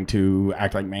are going to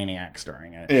act like maniacs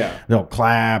during it. Yeah. They'll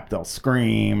clap, they'll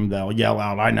scream, they'll yell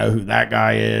out, I know who that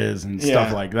guy is, and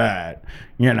stuff like that.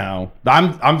 You know,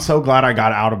 I'm so glad I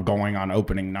got out of going on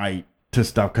opening night to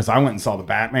stuff, because I went and saw the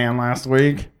Batman last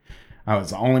week. I was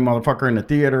the only motherfucker in the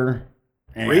theater.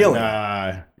 And, really?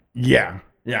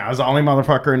 Yeah, I was the only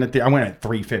motherfucker in the theater. I went at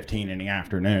 3:15 in the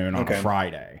afternoon on a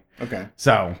Friday. Okay.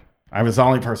 So I was the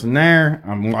only person there.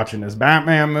 I'm watching this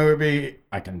Batman movie.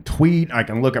 I can tweet. I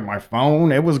can look at my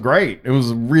phone. It was great. It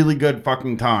was a really good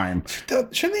fucking time.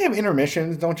 Shouldn't they have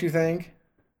intermissions, don't you think?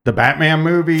 The Batman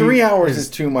movie. 3 hours is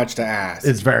too much to ask.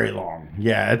 It's very long.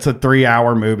 Yeah, it's a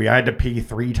 3-hour movie. I had to pee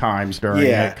 3 times during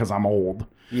it because I'm old.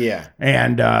 Yeah.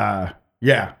 And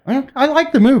yeah, I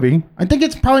like the movie. I think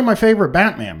it's probably my favorite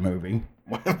Batman movie.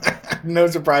 No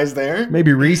surprise there.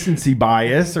 Maybe recency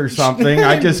bias or something.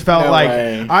 I just felt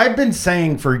I've been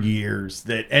saying for years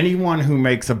that anyone who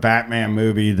makes a Batman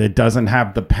movie that doesn't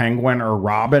have the Penguin or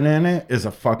Robin in it is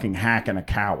a fucking hack and a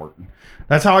coward.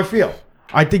 That's how I feel.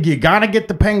 I think you gotta get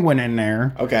the Penguin in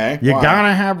there. Okay. You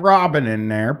gotta have Robin in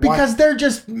there because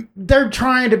they're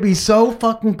trying to be so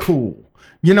fucking cool.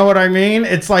 You know what I mean?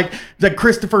 It's like that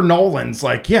Christopher Nolan's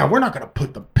like, yeah, we're not going to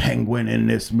put the Penguin in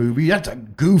this movie. That's a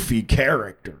goofy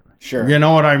character. Sure. You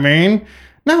know what I mean?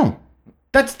 No,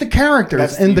 that's the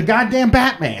characters in the goddamn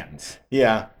Batmans.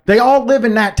 Yeah. They all live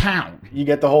in that town. You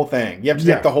get the whole thing. You have to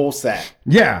get the whole set.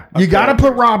 Yeah. You got to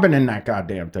put Robin in that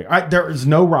goddamn thing. There is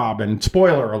no Robin.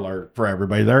 Spoiler alert for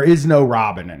everybody. There is no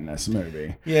Robin in this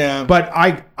movie. Yeah. But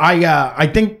I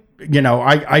think, you know,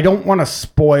 I don't want to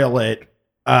spoil it.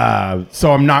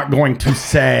 So I'm not going to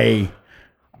say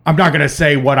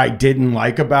what I didn't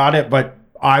like about it, but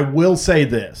I will say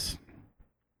this.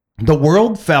 The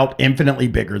world felt infinitely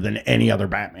bigger than any other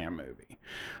Batman movie.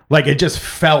 Like it just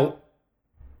felt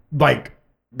like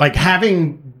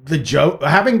having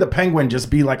the Penguin just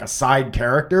be like a side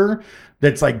character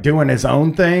that's like doing his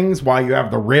own things while you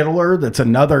have the Riddler that's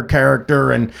another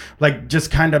character and like just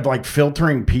kind of like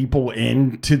filtering people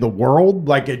into the world.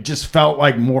 Like it just felt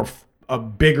like a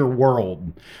bigger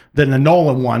world than the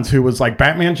Nolan ones, who was like,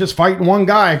 Batman's just fighting one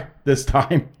guy this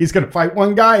time. He's going to fight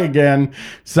one guy again.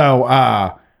 So,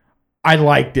 I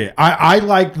liked it. I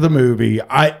liked the movie.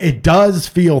 It does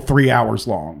feel 3 hours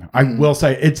long. I will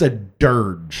say it's a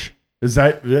dirge.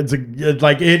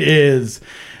 It is.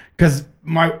 Cause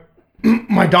my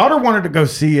daughter wanted to go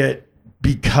see it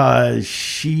because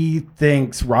she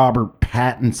thinks Robert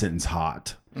Pattinson's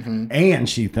hot. Mm-hmm. And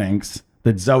she thinks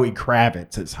that Zoe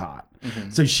Kravitz is hot. Mm-hmm.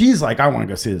 So she's like, I want to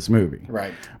go see this movie.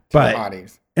 Right. But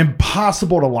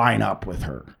impossible to line up with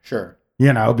her. Sure.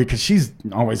 You know, because she's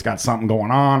always got something going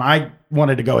on. I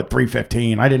wanted to go at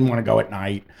 3:15. I didn't want to go at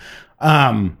night.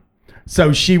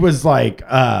 So she was like,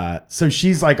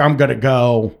 she's like, I'm going to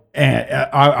go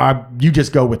and you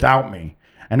just go without me.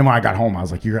 And then when I got home, I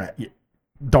was like,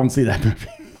 don't see that movie.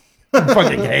 I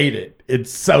fucking hate it.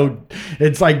 It's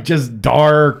like just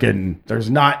dark and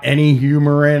there's not any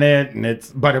humor in it. And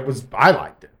I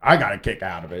liked it. I got a kick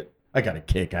out of it.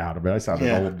 I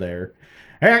sounded old there.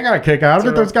 Hey, I got a kick out of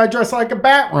it. There's a guy dressed like a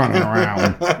bat running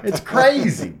around. It's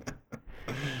crazy.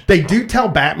 They do tell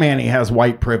Batman he has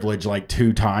white privilege like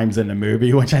 2 times in the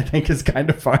movie, which I think is kind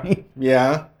of funny.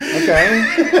 Yeah. Okay.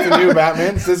 It's a new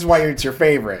Batman. This is why it's your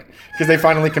favorite. Because they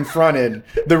finally confronted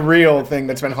the real thing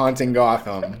that's been haunting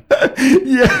Gotham.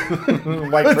 Yeah.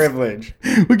 White privilege.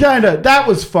 That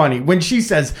was funny. When she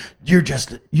says, you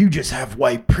just have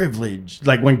white privilege.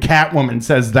 Like when Catwoman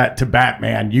says that to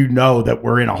Batman, you know that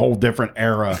we're in a whole different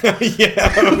era.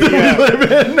 Yeah. We live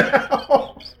in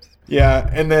now. Yeah,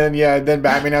 and then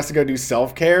Batman has to go do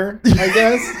self-care, I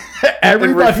guess.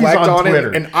 Everybody's on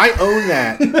Twitter. And I own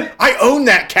that. I own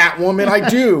that, Catwoman. I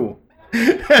do.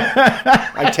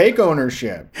 I take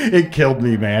ownership. It killed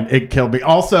me, man. It killed me.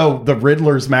 Also, the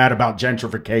Riddler's mad about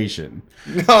gentrification.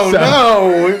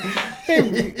 No.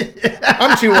 Hey,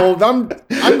 I'm too old. I'm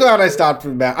glad I stopped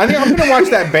from that. I think I'm going to watch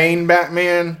that Bane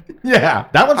Batman. Yeah,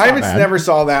 that was. I never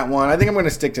saw that one. I think I'm going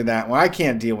to stick to that one. I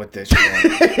can't deal with this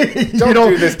shit. Don't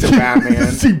do this to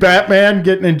Batman. See Batman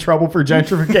getting in trouble for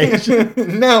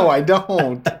gentrification? No, I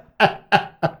don't.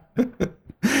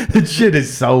 That shit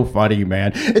is so funny,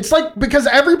 man. It's like, because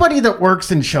everybody that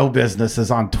works in show business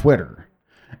is on Twitter.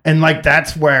 And like,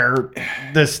 that's where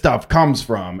this stuff comes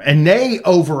from. And they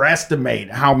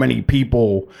overestimate how many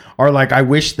people are like, I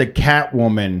wish the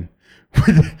Catwoman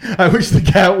I wish the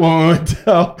Catwoman would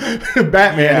tell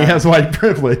Batman he has white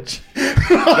privilege.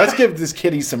 Let's give this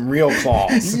kitty some real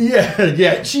claws.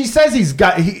 Yeah. She says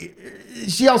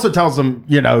she also tells him,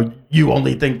 you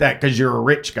only think that because you're a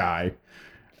rich guy.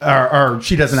 Or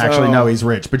she doesn't actually know he's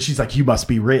rich, but she's like, you must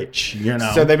be rich,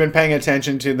 So they've been paying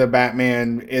attention to the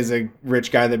Batman is a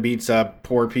rich guy that beats up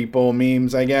poor people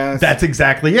memes, I guess. That's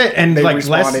exactly it. And they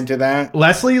responded to that.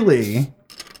 Leslie Lee,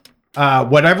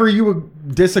 whatever you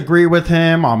would disagree with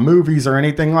him on movies or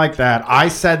anything like that, I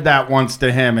said that once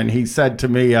to him, and he said to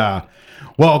me,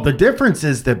 well, the difference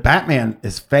is that Batman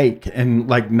is fake and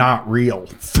not real.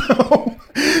 So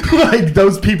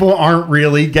those people aren't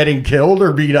really getting killed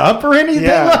or beat up or anything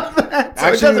like that. So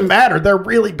actually, it doesn't matter. They're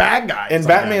really bad guys. In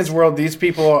Batman's world, these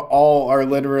people all are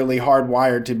literally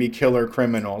hardwired to be killer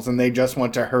criminals, and they just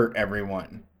want to hurt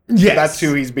everyone. Yes. So that's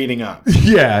who he's beating up.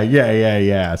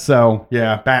 Yeah. So,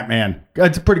 Batman.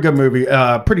 It's a pretty good movie.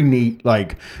 Pretty neat.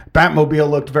 Batmobile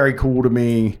looked very cool to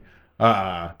me.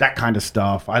 That kind of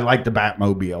stuff. I like the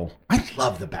Batmobile. I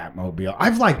love the Batmobile.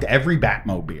 I've liked every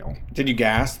Batmobile. Did you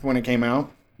gasp when it came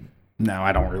out? No,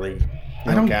 I don't really.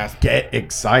 I don't get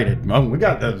excited. Oh, we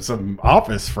got some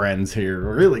office friends here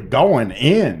really going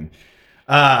in.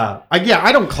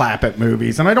 I don't clap at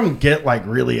movies, and I don't get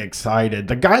really excited.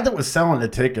 The guy that was selling the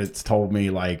tickets told me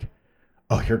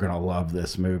oh, you're gonna love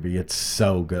this movie. It's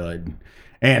so good.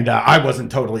 And I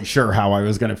wasn't totally sure how I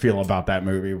was going to feel about that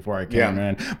movie before I came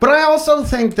in. But I also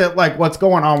think that what's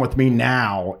going on with me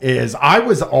now is I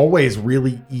was always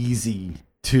really easy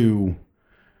to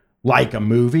like a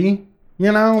movie.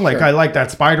 Sure. I liked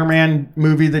that Spider-Man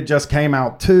movie that just came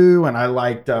out too. And I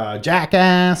liked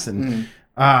Jackass. And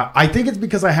I think it's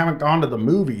because I haven't gone to the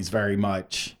movies very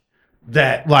much.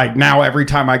 That now every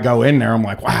time I go in there, I'm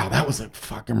like, wow, that was a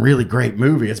fucking really great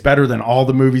movie. It's better than all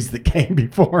the movies that came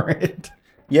before it.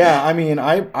 Yeah, I mean,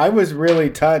 I was really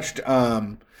touched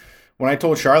when I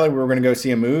told Charlotte we were going to go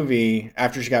see a movie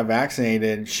after she got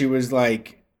vaccinated. She was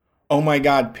like, oh my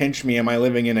God, pinch me. Am I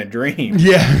living in a dream?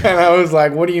 Yeah. And I was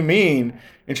like, what do you mean?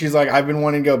 And she's like, I've been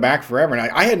wanting to go back forever.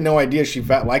 And I had no idea she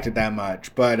liked it that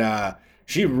much, but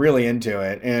she's really into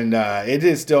it. And it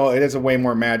is a way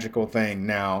more magical thing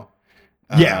now.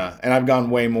 And I've gone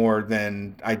way more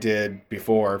than I did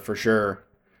before, for sure.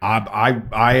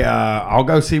 I'll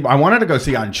go see. I wanted to go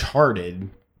see Uncharted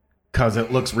because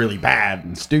it looks really bad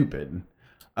and stupid.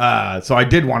 So I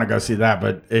did want to go see that,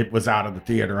 but it was out of the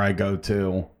theater I go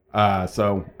to.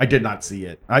 So I did not see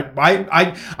it.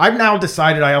 I've now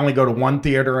decided I only go to one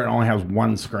theater and it only has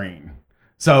one screen.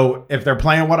 So if they're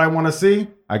playing what I want to see,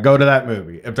 I go to that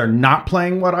movie. If they're not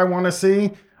playing what I want to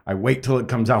see, I wait till it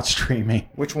comes out streaming.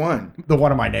 Which one? The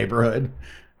one in my neighborhood.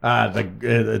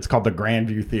 It's called the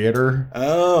Grandview Theater.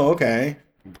 Oh, okay.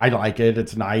 I like it.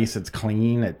 It's nice. It's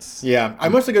clean. I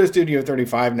mostly go to Studio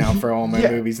 35 now for all my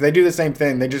movies. They do the same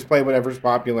thing. They just play whatever's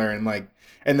popular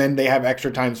and then they have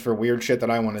extra times for weird shit that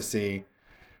I want to see.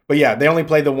 But yeah, they only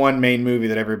play the one main movie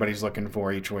that everybody's looking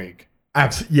for each week.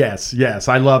 Yes.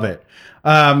 I love it.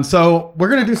 So we're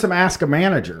gonna do some Ask a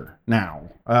Manager now.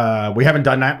 We haven't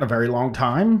done that in a very long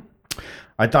time.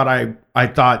 I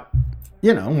thought.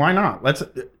 Why not?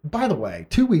 By the way,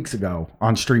 2 weeks ago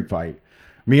on Street Fight,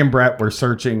 me and Brett were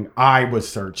I was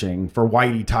searching for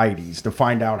Whitey Tidies to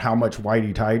find out how much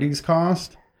Whitey Tidies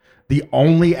cost. The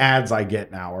only ads I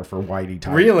get now are for Whitey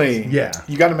Tidies. Really? Yeah.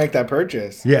 You got to make that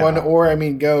purchase. Yeah.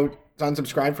 Go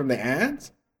unsubscribe from the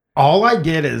ads? All I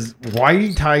get is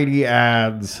Whitey Tidy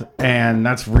ads, and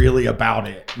that's really about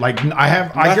it.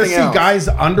 I just see guys'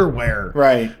 underwear.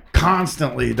 Right.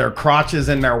 Constantly, their crotches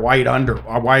in their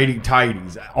Whitey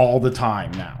Tidies all the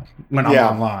time now when I'm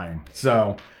online.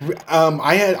 So,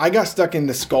 I got stuck in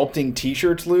the sculpting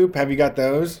t-shirts loop. Have you got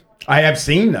those? I have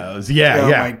seen those. Yeah. Oh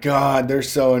my God, they're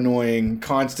so annoying.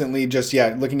 Constantly just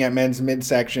looking at men's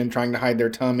midsection, trying to hide their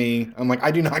tummy. I'm like, I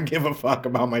do not give a fuck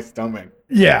about my stomach.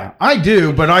 Yeah, I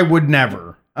do, but I would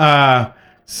never.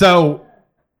 Somebody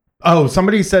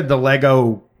said the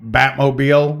Lego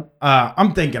Batmobile.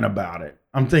 I'm thinking about it.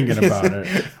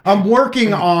 I'm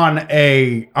working on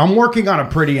a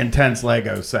pretty intense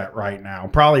Lego set right now.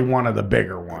 Probably one of the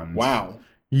bigger ones. Wow.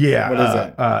 Yeah. What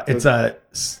is it?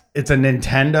 It's a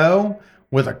Nintendo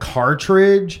with a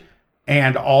cartridge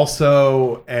and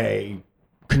also a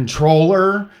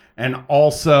controller and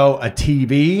also a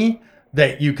TV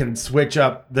that you can switch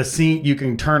up the scene. You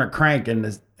can turn a crank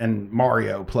and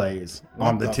Mario plays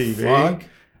on the TV. Fuck?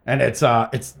 And it's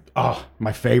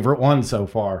my favorite one so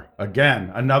far.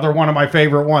 Again, another one of my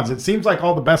favorite ones. It seems like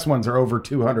all the best ones are over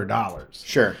 $200.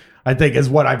 Sure. I think is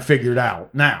what I've figured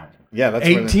out now. Yeah, that's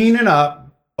 18 and up.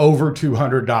 over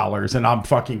 $200 and I'm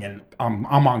fucking I'm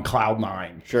on cloud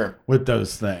nine. Sure. With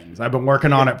those things. I've been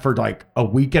working on it for like a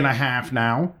week and a half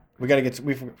now. We've got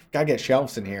to get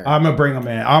shelves in here. I'm gonna bring them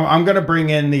in. I'm gonna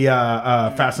bring in the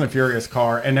Fast and the Furious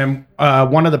car, and then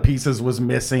one of the pieces was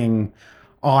missing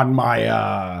on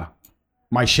my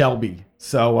my Shelby,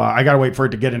 so I gotta wait for it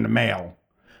to get in the mail,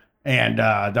 and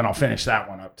then I'll finish that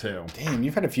one up too. Damn,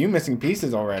 you've had a few missing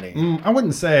pieces already. I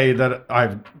wouldn't say that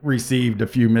I've received a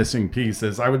few missing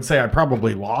pieces. I would say I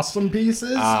probably lost some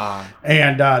pieces,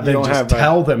 and then just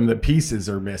tell them the pieces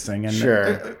are missing. And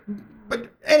sure. But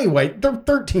anyway, they're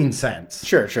 13 cents.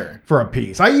 Sure. For a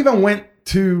piece. I even went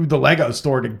to the Lego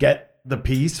store to get the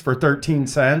piece for 13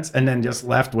 cents and then just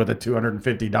left with a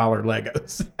 $250 Lego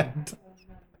set.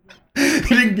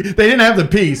 They didn't have the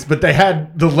piece, but they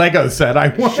had the Lego set. I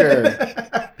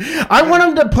want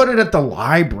them to put it at the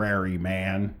library,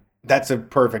 man. That's a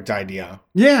perfect idea.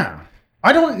 Yeah.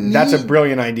 That's a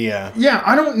brilliant idea. Yeah,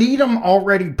 I don't need them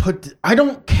already I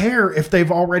don't care if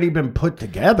they've already been put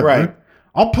together. Right.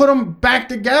 I'll put them back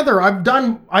together.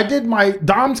 I did my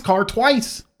Dom's car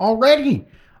twice already.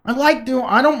 I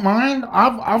don't mind.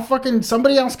 I'll fucking,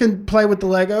 somebody else can play with the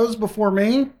Legos before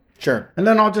me. Sure. And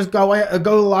then I'll just go to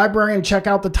the library and check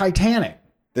out the Titanic.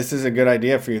 This is a good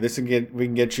idea for you. We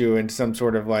can get you into some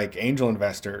sort of like angel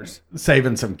investors.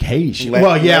 Saving some cash.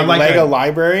 Like Lego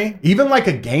library. Even like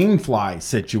a GameFly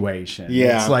situation.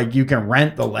 Yeah. It's like you can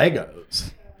rent the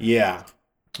Legos. Yeah.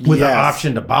 With an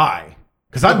option to buy.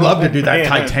 Because I'd love to do that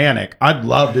Titanic. I'd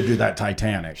love to do that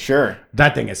Titanic. Sure.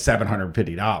 That thing is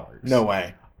 $750. No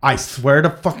way. I swear to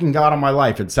fucking God on my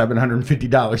life, it's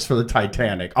 $750 for the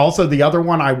Titanic. Also, the other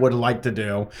one I would like to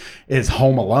do is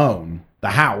Home Alone. The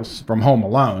house from Home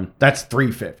Alone. That's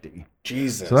 $350.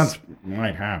 Jesus. So that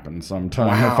might happen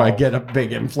sometime if I get a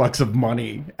big influx of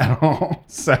money at all.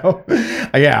 So,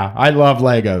 yeah, I love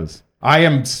Legos. I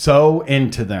am so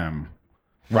into them.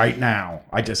 Right now,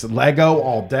 I just Lego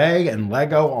all day and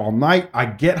Lego all night. I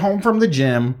get home from the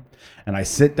gym and I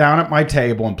sit down at my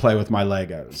table and play with my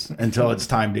Legos until it's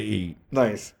time to eat.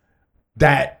 Nice.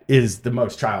 That is the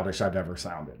most childish I've ever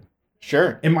sounded.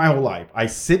 Sure. In my whole life. I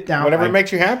sit down. Whatever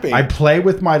makes you happy. I play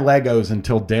with my Legos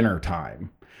until dinner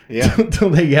time. Yeah.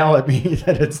 Until they yell at me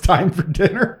that it's time for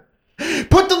dinner.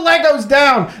 Put the Legos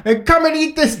down and come and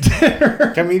eat this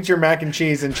dinner. Come eat your mac and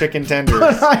cheese and chicken tenders.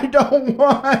 But I don't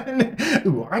want.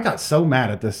 Ooh, I got so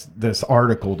mad at this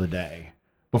article today.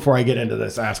 Before I get into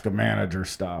this Ask a Manager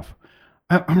stuff,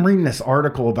 I'm reading this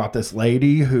article about this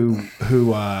lady who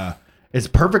is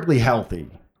perfectly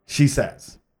healthy. She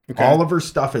says all of her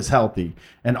stuff is healthy,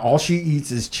 and all she eats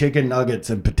is chicken nuggets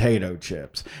and potato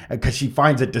chips because she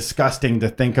finds it disgusting to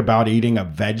think about eating a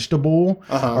vegetable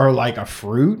or like a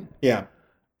fruit. Yeah.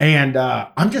 And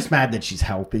I'm just mad that she's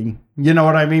healthy. You know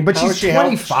what I mean? But she's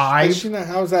 25.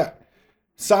 How is that?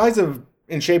 Size of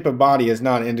and shape of body is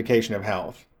not an indication of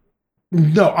health.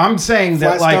 No, I'm saying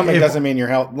flat that like stomach doesn't mean you're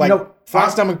healthy. Like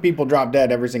flat stomach people drop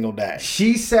dead every single day.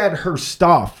 She said her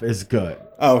stuff is good.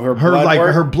 Oh,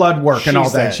 her blood work and all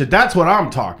that shit. That's what I'm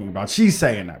talking about. She's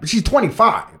saying that, but she's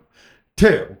 25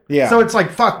 too. Yeah. So it's like,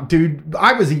 fuck, dude.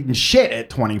 I was eating shit at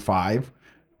 25.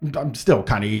 I'm still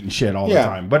kind of eating shit all the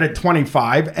time, but at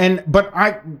 25, but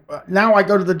now I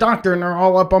go to the doctor and they're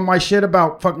all up on my shit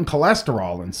about fucking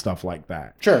cholesterol and stuff like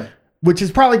that. Sure. Which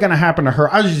is probably going to happen to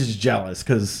her. I was just jealous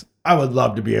because I would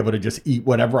love to be able to just eat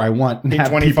whatever I want and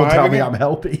have people tell me I'm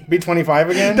healthy. Be 25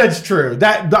 again? That's true.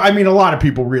 I mean, a lot of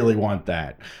people really want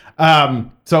that.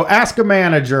 So Ask a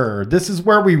Manager. This is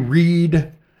where we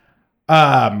read.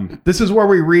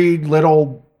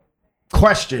 Little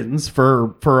questions for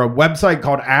a website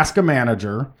called Ask a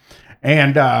Manager,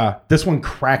 and this one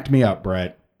cracked me up,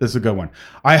 Brett. This is a good one.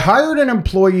 I hired an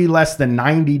employee less than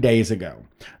 90 days ago.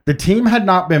 The team had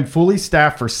not been fully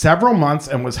staffed for several months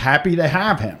and was happy to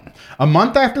have him. A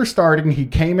month after starting, he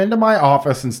came into my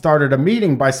office and started a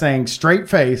meeting by saying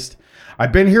straight-faced,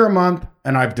 "I've been here a month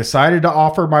and I've decided to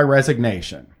offer my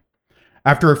resignation."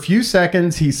 After a few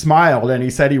seconds, he smiled and he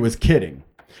said he was kidding.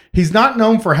 He's not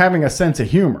known for having a sense of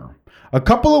humor. A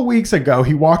couple of weeks ago,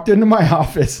 he walked into my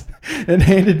office and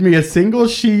handed me a single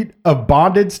sheet of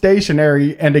bonded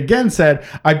stationery and again said,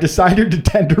 "I've decided to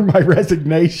tender my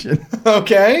resignation."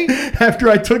 Okay. After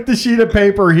I took the sheet of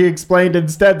paper, he explained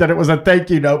instead that it was a thank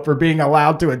you note for being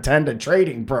allowed to attend a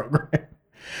training program.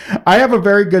 I have a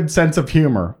very good sense of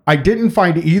humor. I didn't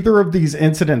find either of these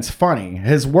incidents funny.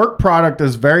 His work product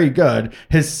is very good.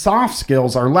 His soft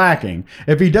skills are lacking.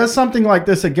 If he does something like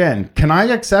this again, can I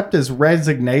accept his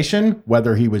resignation,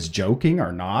 whether he was joking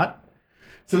or not?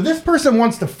 So this person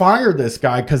wants to fire this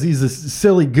guy because he's a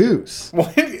silly goose.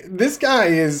 Well, this guy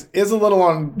is a little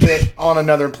on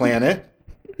another planet.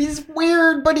 He's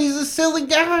weird, but he's a silly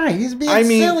guy. He's being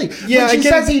silly. Yeah, when she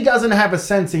says he doesn't have a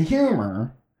sense of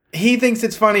humor. He thinks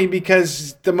it's funny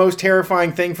because the most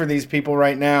terrifying thing for these people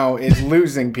right now is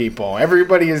losing people.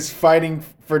 Everybody is fighting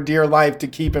for dear life to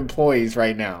keep employees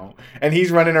right now. And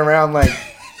he's running around like,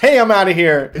 hey, I'm out of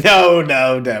here. No,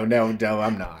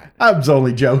 I'm not. I was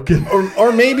only joking.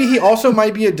 Or maybe he also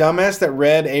might be a dumbass that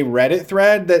read a Reddit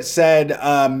thread that said,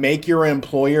 make your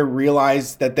employer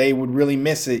realize that they would really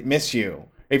miss you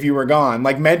if you were gone.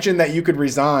 Like, mention that you could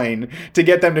resign to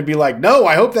get them to be like, no,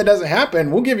 I hope that doesn't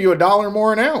happen. We'll give you $1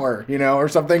 more an hour, or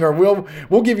something, or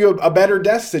we'll give you a better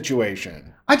death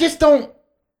situation. Because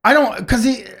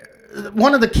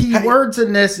one of the key words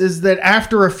in this is that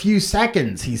after a few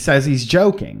seconds, he says he's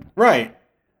joking. Right.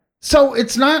 So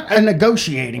it's not a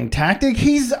negotiating tactic.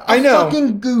 He's a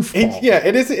fucking goofball.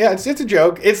 It's a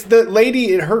joke. It's the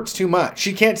lady, it hurts too much.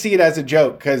 She can't see it as a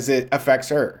joke because it affects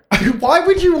her. Why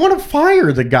would you want to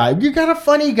fire the guy? You got a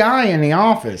funny guy in the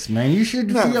office, man. You should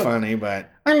Not funny,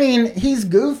 but... I mean, he's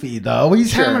goofy, though.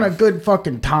 He's having a good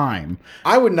fucking time.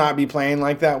 I would not be playing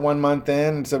like that 1 month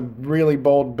in. It's a really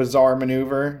bold, bizarre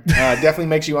maneuver. Definitely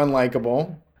makes you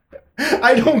unlikable.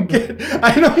 I don't get.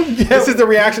 This is the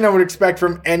reaction I would expect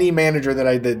from any manager that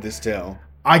I did this to.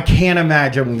 I can't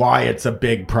imagine why it's a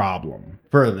big problem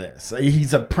for this.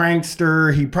 He's a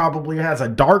prankster. He probably has a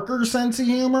darker sense of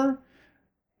humor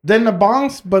than the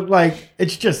boss, but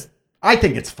it's just, I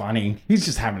think it's funny. He's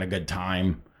just having a good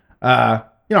time.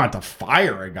 You don't have to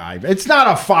fire a guy. It's not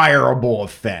a fireable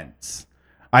offense,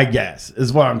 I guess,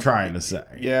 is what I'm trying to say.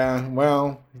 Yeah,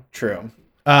 well, true.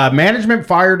 Management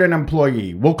fired an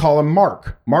employee. We'll call him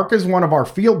Mark. Mark is one of our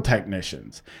field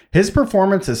technicians. His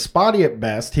performance is spotty at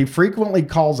best. He frequently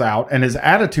calls out, and his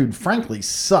attitude, frankly,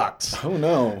 sucks. Oh,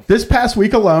 no. This past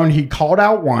week alone, he called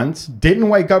out once, didn't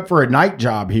wake up for a night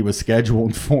job he was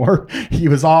scheduled for. He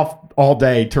was off all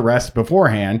day to rest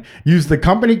beforehand, used the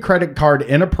company credit card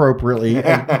inappropriately.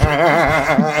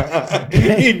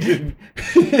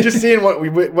 Just seeing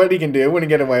what he can do, what he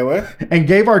get away with. And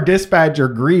gave our dispatcher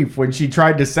grief when she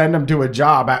tried to send him to a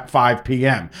job at 5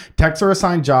 p.m. Techs are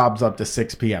assigned jobs up to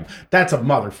 6 p.m. That's a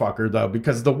motherfucker, though,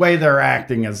 because the way they're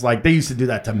acting is like they used to do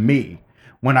that to me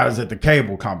when I was at the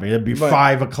cable company. It'd be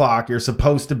 5 o'clock. You're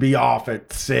supposed to be off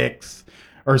at 6.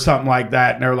 Or something like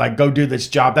that. And they're like, go do this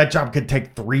job. That job could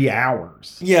take 3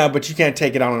 hours. Yeah, but you can't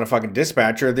take it out on a fucking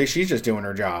dispatcher. She's just doing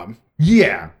her job.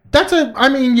 Yeah.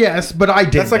 Yes, but I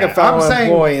did That's like a fellow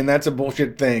employee, and that's a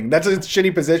bullshit thing. That's a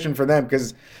shitty position for them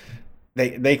because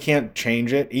they can't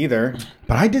change it either.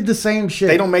 But I did the same shit.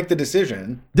 They don't make the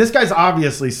decision. This guy's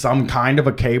obviously some kind of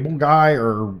a cable guy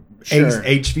or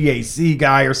HVAC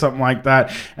guy or something like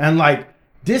that. And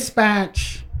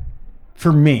dispatch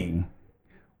for me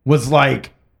was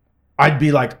I'd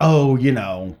be like, oh,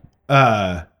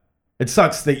 it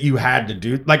sucks that you had to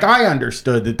do. I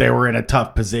understood that they were in a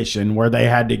tough position where they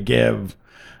had to give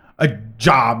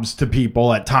jobs to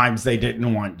people at times they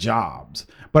didn't want jobs.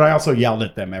 But I also yelled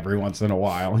at them every once in a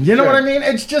while. You know what I mean?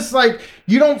 It's just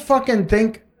you don't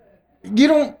think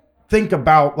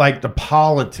about the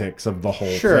politics of the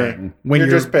whole thing. When you're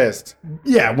just pissed.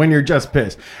 Yeah, when you're just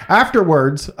pissed.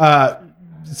 Afterwards,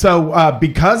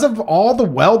 because of all the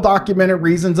well-documented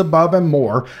reasons above and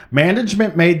more,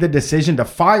 management made the decision to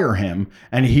fire him,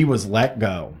 and he was let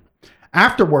go.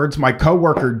 Afterwards, my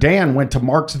coworker Dan went to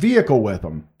Mark's vehicle with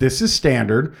him. This is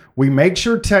standard. We make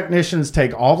sure technicians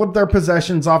take all of their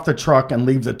possessions off the truck and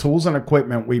leave the tools and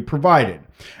equipment we provided.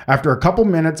 After a couple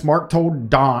minutes, Mark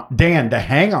told Dan to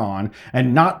hang on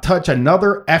and not touch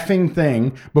another effing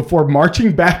thing before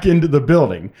marching back into the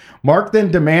building. Mark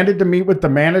then demanded to meet with the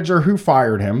manager who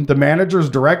fired him, the manager's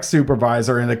direct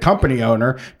supervisor, and the company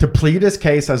owner to plead his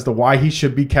case as to why he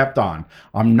should be kept on.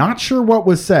 I'm not sure what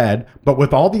was said, but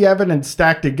with all the evidence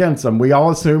stacked against him, we all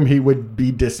assume he would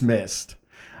be dismissed.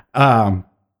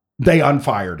 They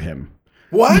unfired him.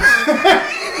 What?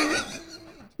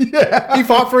 Yeah. He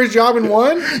fought for his job and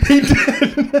won? He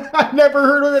did. I've never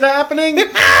heard of it happening.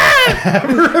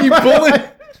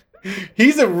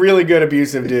 He's a really good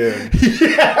abusive dude.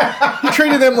 Yeah. He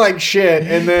treated them like shit,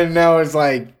 and then now it's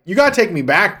like, you gotta take me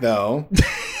back, though. You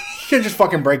can't just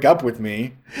fucking break up with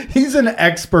me. He's an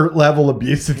expert level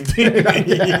abusive dude.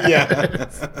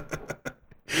 Yeah.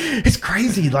 It's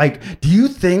crazy. Do you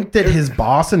think that his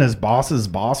boss and his boss's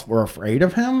boss were afraid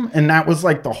of him? And that was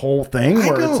the whole thing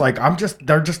where it's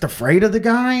they're just afraid of the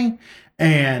guy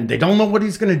and they don't know what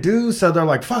he's going to do. So they're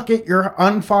like, fuck it, you're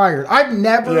unfired. I've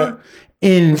never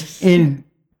I've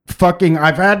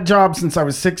had jobs since I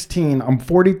was 16. I'm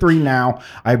 43 now.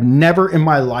 I've never in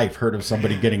my life heard of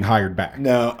somebody getting hired back.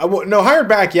 No, hired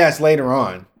back. Yes. Later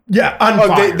on. Yeah, Oh,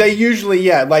 unfired. they usually,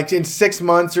 yeah, like in 6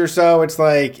 months or so, it's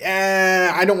like,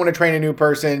 I don't want to train a new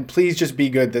person. Please just be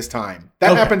good this time.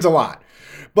 That happens a lot.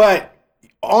 But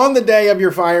on the day of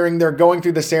your firing, they're going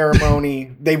through the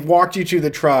ceremony. They've walked you to the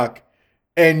truck,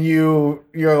 and you're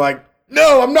like,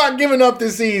 no, I'm not giving up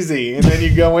this easy. And then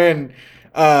you go in.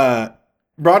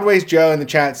 Broadway's Joe in the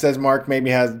chat says Mark maybe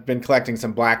has been collecting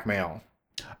some blackmail.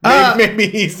 Maybe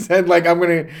he said, like, I'm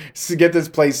going to get this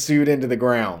place sued into the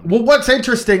ground. Well, what's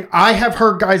interesting, I have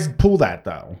heard guys pull that,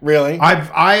 though. Really?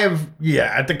 I have,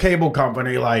 at the cable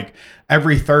company, like,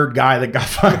 every third guy that got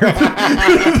fired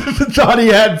thought he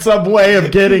had some way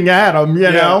of getting at him,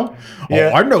 you know?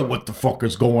 Yeah. Oh, I know what the fuck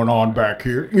is going on back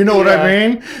here. You know what I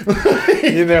mean?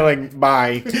 And they're like,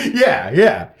 bye.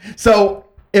 Yeah. So,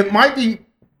 it might be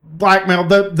blackmail.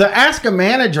 The Ask a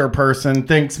Manager person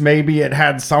thinks maybe it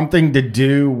had something to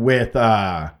do with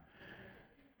like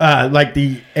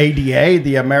the ADA,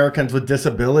 the Americans with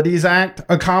Disabilities Act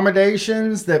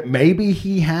accommodations, that maybe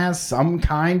he has some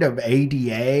kind of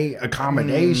ADA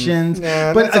accommodations.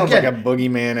 Yeah, but that sounds again, like a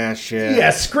boogeyman ass shit. yeah,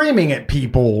 screaming at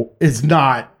people is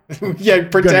not Yeah,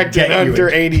 protected get you under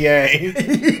in.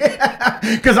 ADA.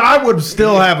 because I would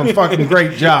still have a fucking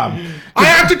great job. I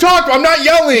have to talk. I'm not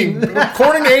yelling.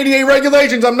 According to ADA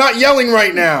regulations, I'm not yelling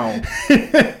right now.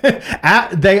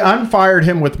 They unfired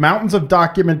him with mountains of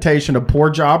documentation of poor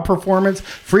job performance,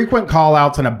 frequent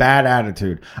call-outs, and a bad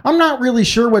attitude. I'm not really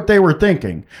sure what they were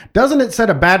thinking. Doesn't it set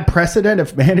a bad precedent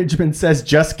if management says,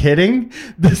 just kidding?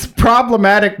 This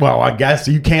problematic, well, I guess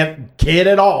you can't kid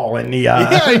at all in the...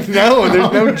 Yeah, I know.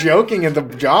 There's no joking at the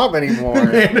job anymore.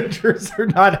 managers are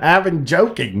not having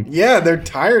joking. Yeah, they're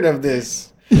tired of this.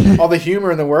 All the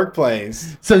humor in the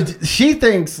workplace. So she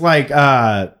thinks like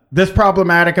this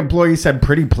problematic employee said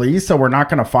pretty please, so we're not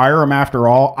going to fire him after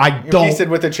all. I don't. He said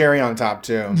with the cherry on top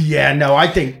too. Yeah, no, I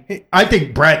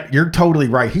think Brett, you're totally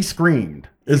right. He screamed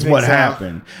is what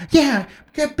happened. Yeah,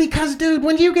 because dude,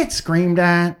 when you get screamed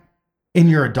at in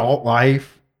your adult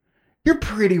life, you're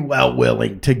pretty well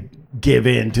willing to give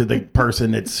in to the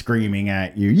person that's screaming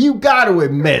at you. You got to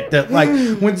admit that, like,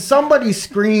 when somebody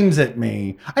screams at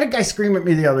me, I had a guy scream at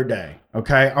me the other day.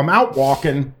 Okay, I'm out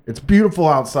walking. It's beautiful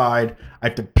outside. I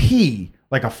have to pee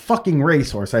like a fucking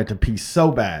racehorse. I had to pee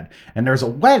so bad. And there's a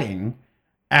wedding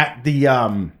at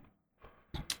the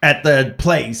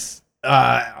place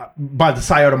by the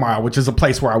Scioto Mile, which is a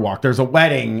place where I walk. There's a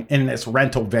wedding in this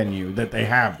rental venue that they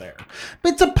have there.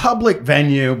 It's a public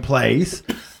venue place.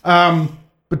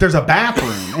 But there's a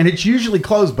bathroom, and it's usually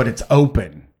closed, but it's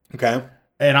open. Okay.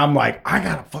 And I'm like, I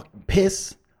gotta fucking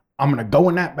piss. I'm gonna go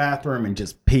in that bathroom and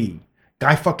just pee.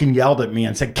 Guy fucking yelled at me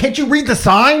and said, can't you read the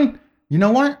sign? You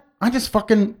know what? I just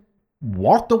fucking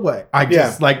walked away. I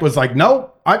just was like,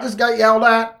 nope, I just got yelled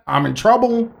at. I'm in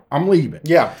trouble. I'm leaving.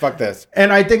 Yeah, fuck this.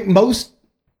 And I think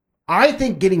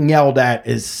getting yelled at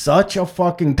is such a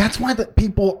fucking, that's why the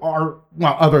people are,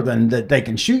 well, other than that they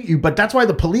can shoot you, but that's why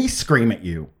the police scream at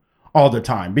you all the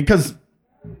time, because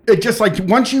it just like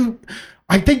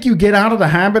I think you get out of the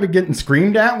habit of getting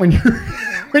screamed at when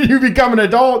you become an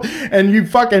adult, and you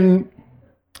fucking,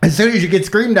 as soon as you get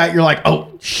screamed at, you're like,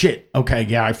 oh shit, okay,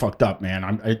 yeah, I fucked up,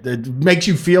 man. It makes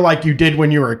you feel like you did when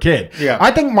you were a kid. Yeah,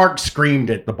 I think Mark screamed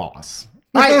at the boss.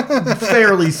 I'm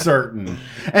fairly certain,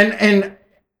 and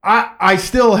I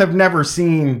still have never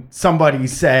seen somebody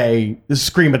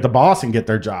scream at the boss and get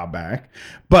their job back.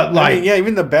 But like, I mean, yeah,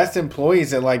 even the best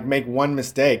employees that like make one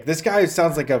mistake. This guy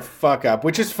sounds like a fuck up,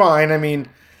 which is fine. I mean,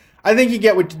 I think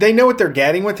they know what they're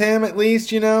getting with him, at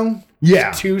least, you know?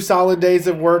 Yeah. Just 2 solid days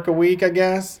of work a week, I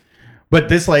guess. But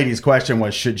this lady's question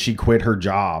was, should she quit her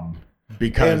job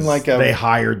because they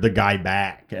hired the guy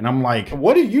back? And I'm like,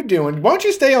 what are you doing? Why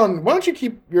don't you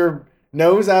keep your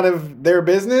nose out of their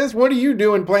business? What are you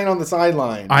doing playing on the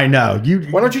sideline? I know.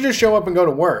 Why don't you just show up and go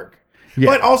to work? Yeah.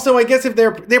 But also, I guess if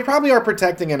they probably are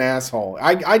protecting an asshole.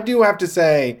 I do have to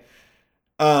say,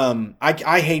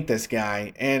 I hate this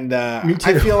guy, and Me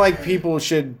too. I feel like people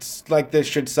should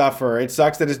suffer. It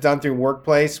sucks that it's done through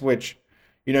workplace, which,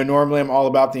 you know, normally I'm all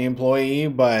about the employee,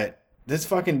 but this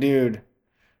fucking dude,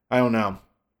 I don't know.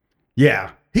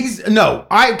 Yeah,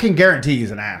 I can guarantee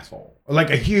he's an asshole, like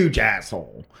a huge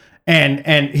asshole.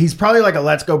 And he's probably like a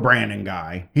Let's Go Brandon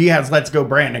guy. He has Let's Go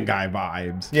Brandon guy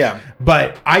vibes. Yeah.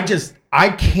 But I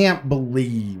can't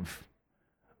believe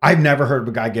I've never heard of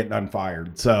a guy getting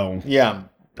unfired. So yeah,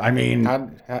 I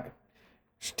mean,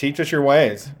 teach us your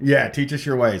ways. Yeah, teach us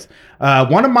your ways.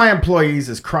 One of my employees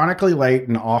is chronically late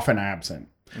and often absent.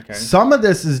 Okay. Some of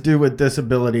this is due with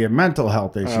disability and mental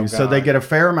health issues, so they God. get a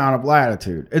fair amount of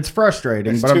latitude. It's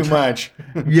frustrating, It's but too much.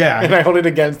 Yeah. And I hold it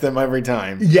against them every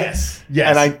time. Yes.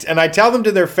 And I tell them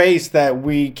to their face that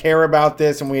we care about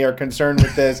this and we are concerned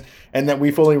with this and that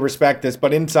we fully respect this.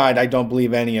 But inside, I don't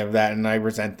believe any of that, and I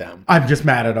resent them. I'm just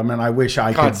mad at them, and I wish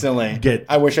I Constantly. could get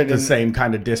I wish I the didn't. same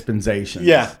kind of dispensation.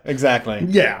 Yeah, exactly.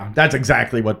 Yeah, that's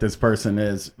exactly what this person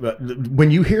is. But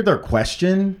when you hear their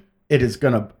question,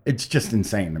 it's just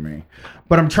insane to me.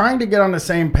 But I'm trying to get on the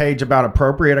same page about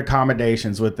appropriate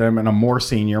accommodations with them and a more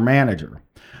senior manager.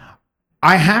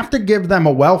 I have to give them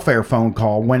a welfare phone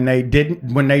call when they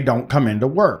don't come into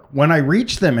work. When I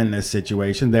reach them in this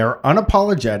situation, they're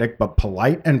unapologetic but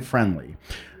polite and friendly.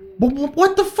 But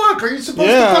what the fuck? Are you supposed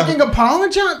to fucking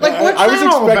apologize? Like, what's I was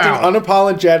that all expecting about?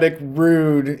 unapologetic,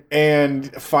 rude,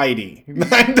 and fighty.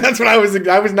 That's what I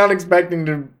was not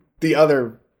expecting the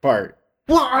other part.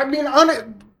 Well, I mean,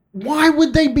 why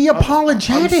would they be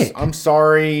apologetic? I'm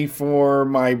sorry for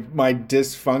my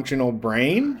dysfunctional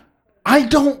brain. I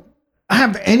don't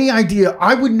have any idea.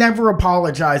 I would never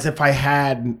apologize if I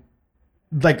had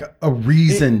like a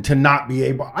reason to not be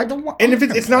able. I don't want. And if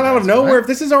it's not out of nowhere, if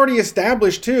this is already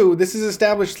established too, this is an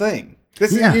established thing.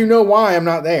 This is why I'm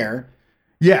not there.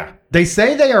 Yeah. They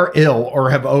say they are ill or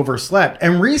have overslept,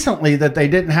 and recently that they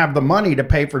didn't have the money to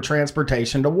pay for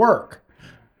transportation to work.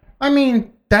 I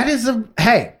mean,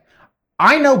 hey,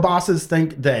 I know bosses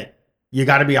think that you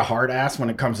got to be a hard ass when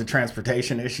it comes to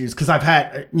transportation issues. Cause I've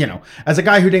had, as a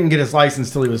guy who didn't get his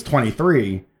license till he was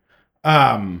 23.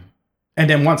 And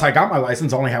then once I got my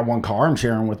license, I only had one car. I'm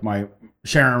sharing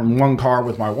one car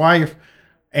with my wife.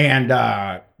 And,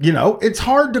 it's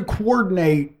hard to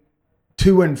coordinate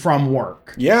to and from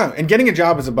work. Yeah, and getting a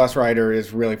job as a bus rider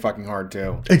is really fucking hard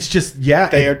too. It's just,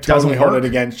 they are totally hold it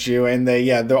against you, and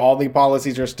all the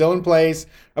policies are still in place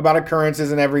about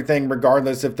occurrences and everything,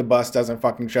 regardless if the bus doesn't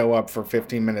fucking show up for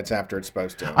 15 minutes after it's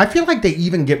supposed to. I feel like they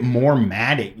even get more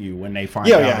mad at you when they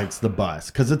find out it's the bus,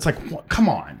 because it's like, come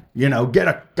on, get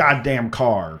a goddamn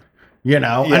car, And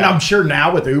I'm sure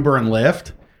now with Uber and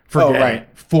Lyft,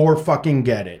 fucking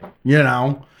get it,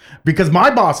 Because my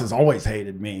bosses always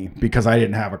hated me because I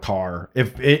didn't have a car.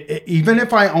 Even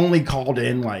if I only called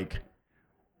in like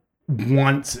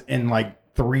once in like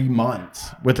 3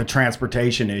 months with a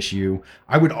transportation issue,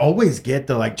 I would always get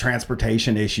the like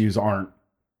transportation issues aren't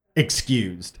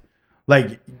excused.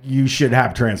 Like you should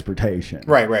have transportation.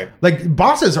 Right. Like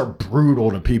bosses are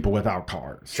brutal to people without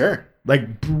cars. Sure.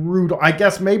 Like brutal. I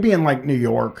guess maybe in like New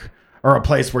York or a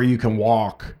place where you can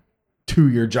walk to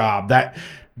your job. That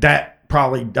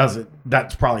probably doesn't.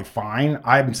 That's probably fine.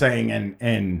 I'm saying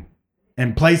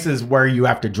in places where you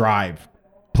have to drive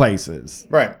places,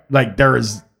 right? Like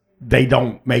they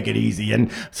don't make it easy, and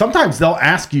sometimes they'll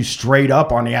ask you straight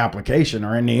up on the application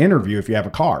or in the interview if you have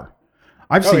a car.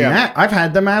 I've seen that. I've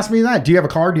had them ask me that. Do you have a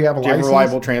car? Do you have a license? Do you have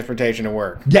reliable transportation to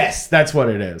work? Yes, that's what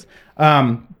it is.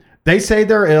 They say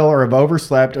they're ill or have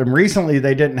overslept, and recently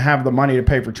they didn't have the money to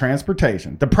pay for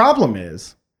transportation. The problem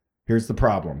is, here's the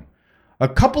problem. A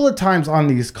couple of times on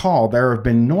these calls, there have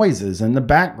been noises in the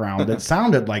background that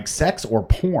sounded like sex or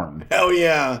porn. Hell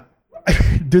yeah.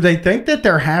 Do they think that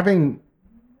they're having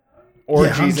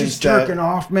orgies? I'm just jerking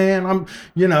off, man. I'm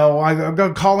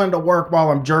gonna call into work while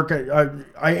I'm jerking.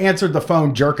 I answered the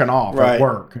phone jerking off at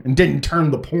work and didn't turn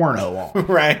the porno off.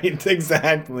 Right,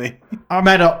 exactly. I'm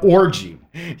at an orgy.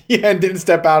 Yeah, and didn't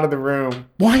step out of the room.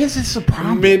 Why is this a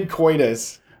problem?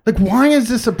 Mid-coitus. Like, why is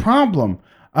this a problem?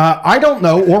 I don't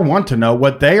know or want to know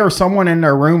what they or someone in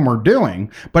their room were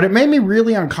doing, but it made me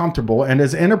really uncomfortable and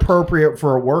is inappropriate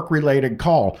for a work-related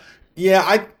call.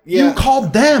 Yeah, You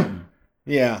called them.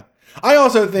 Yeah. I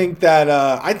also think that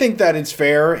it's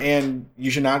fair, and you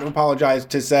should not apologize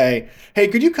to say, hey,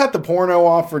 could you cut the porno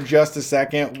off for just a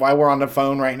second while we're on the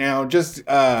phone right now? Just,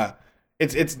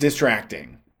 it's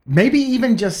distracting. Maybe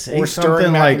even just say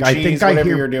something like, I think I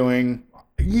hear you're doing.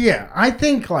 Yeah, I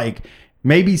think like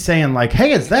maybe saying like,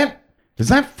 hey, is that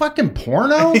fucking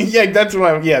porno? Yeah, that's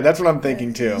what I'm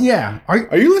thinking too. Yeah.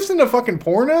 Are you listening to fucking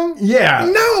porno? Yeah.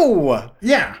 No.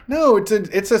 Yeah. No,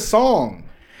 it's a song.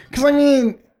 Because I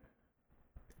mean,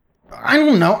 I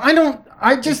don't know.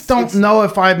 I just don't know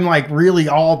if I'm like really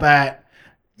all that.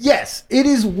 Yes, it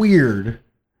is weird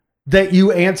that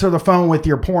you answer the phone with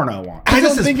your porno on. I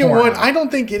don't think it would. I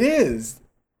don't think it is.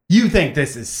 You think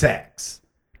this is sex?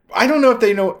 I don't know if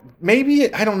they know.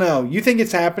 Maybe, I don't know. You think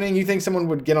it's happening? You think someone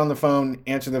would get on the phone,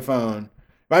 answer the phone?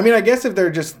 I mean, I guess if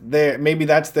they're just there, maybe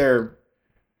that's their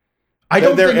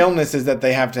illness is that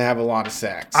they have to have a lot of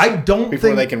sex.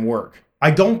 Before they can work. I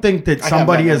don't think that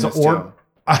somebody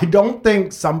I don't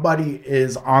think somebody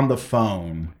is on the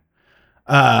phone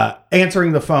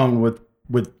answering the phone with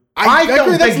I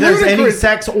don't think there's any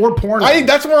sex or porno.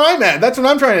 That's where I'm at. That's what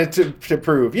I'm trying to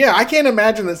prove. Yeah, I can't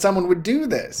imagine that someone would do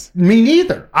this. Me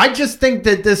neither. I just think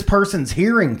that this person's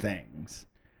hearing things.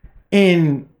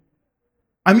 And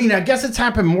I mean, I guess it's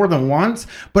happened more than once,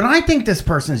 but I think this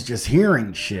person's just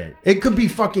hearing shit. It could be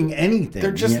fucking anything.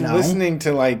 They're just listening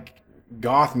to like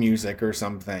goth music or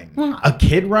something. Well, a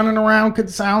kid running around could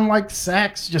sound like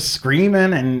sex, just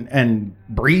screaming and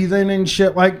breathing and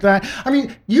shit like that. I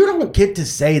mean, you don't get to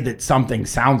say that something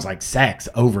sounds like sex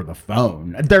over the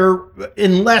phone.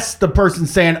 Unless the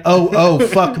person's saying, oh,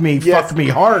 fuck me, yes, fuck me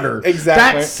harder.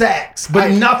 Exactly. That's sex,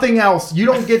 but nothing else. You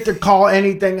don't get to call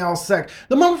anything else sex.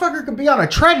 The motherfucker could be on a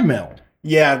treadmill.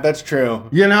 Yeah, that's true.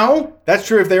 You know? That's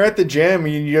true. If they're at the gym,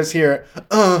 you just hear,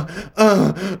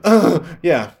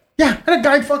 yeah. Yeah, and a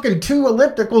guy fucking 2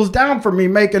 ellipticals down from me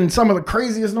making some of the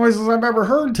craziest noises I've ever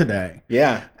heard today.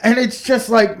 Yeah. And it's just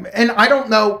like, and I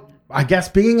don't know, I guess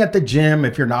being at the gym,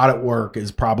 if you're not at work,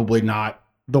 is probably not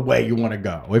the way you want to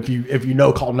go. If you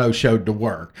no call, no showed to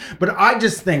work. But I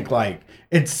just think like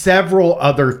it's several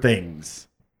other things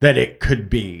that it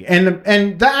could be. And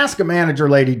the Ask a Manager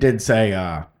lady did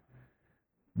say,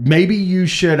 maybe you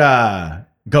should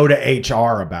go to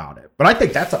HR about it. But I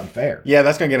think that's unfair. Yeah,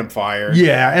 that's going to get him fired.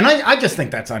 Yeah, and I just think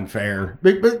that's unfair.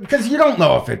 Because you don't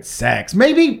know if it's sex.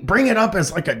 Maybe bring it up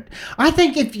as like I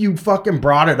think if you fucking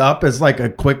brought it up as like a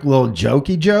quick little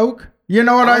jokey joke, you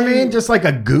know what I mean? Just like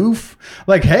a goof.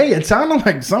 Like, hey, it sounded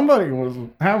like somebody was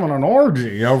having an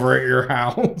orgy over at your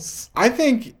house. I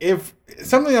think if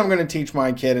something I'm going to teach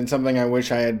my kid and something I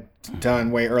wish I had done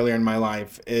way earlier in my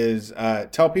life is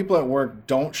tell people at work,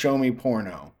 don't show me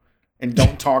porno. And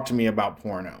don't talk to me about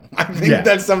porno. I think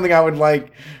that's something I would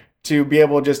like to be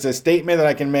able, just a statement that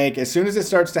I can make. As soon as it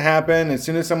starts to happen, as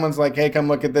soon as someone's like, hey, come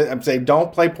look at this, I'm saying,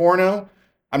 don't play porno.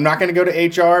 I'm not going to go to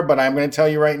HR, but I'm going to tell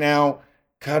you right now,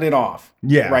 cut it off.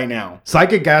 Yeah. Right now.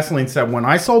 Psychic Gasoline said, when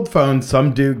I sold phones,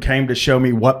 some dude came to show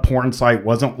me what porn site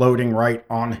wasn't loading right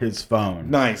on his phone.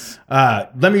 Nice.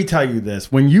 Let me tell you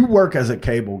this. When you work as a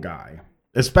cable guy,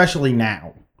 especially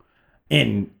now,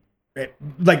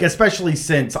 especially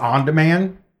since on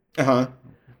demand,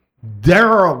 there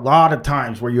are a lot of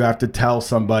times where you have to tell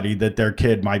somebody that their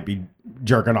kid might be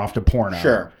jerking off to porno.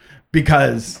 Sure.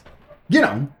 Because,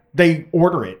 they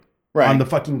order it on the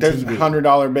fucking there's TV. There's a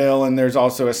 $100 bill and there's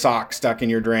also a sock stuck in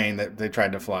your drain that they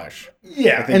tried to flush.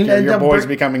 Yeah. I think your boy's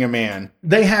becoming a man.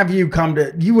 They have you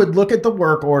you would look at the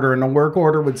work order and the work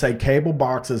order would say cable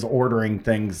box is ordering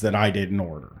things that I didn't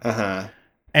order.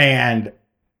 And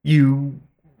you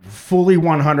fully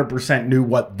 100% knew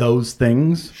what those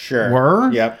things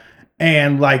were. Yep.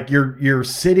 And like you're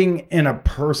sitting in a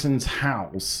person's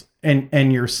house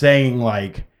and you're saying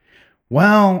like,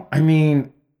 well, I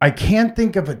mean, I can't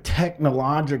think of a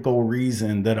technological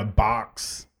reason that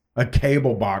a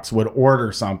cable box would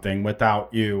order something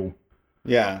without you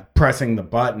pressing the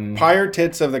button. Pirate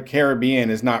Tits of the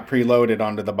Caribbean is not preloaded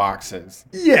onto the boxes.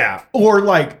 Yeah. Or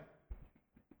like,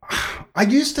 I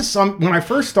used to when I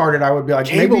first started, I would be like,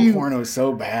 cable porno is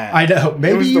so bad. I know.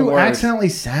 Maybe you accidentally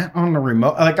sat on the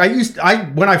remote. Like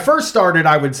when I first started,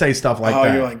 I would say stuff like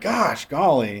that. Oh, you're like, gosh,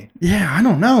 golly. Yeah, I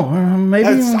don't know. Maybe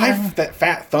I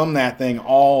fat thumb that thing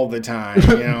all the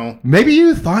time, Maybe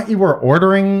you thought you were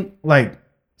ordering like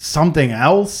something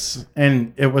else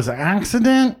and it was an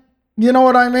accident. You know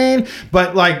what I mean?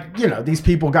 But like, these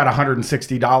people got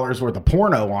 $160 worth of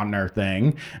porno on their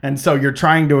thing. And so you're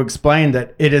trying to explain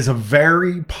that it is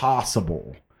very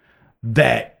possible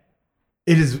that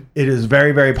it is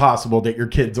very, very possible that your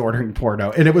kid's ordering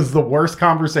porno. And it was the worst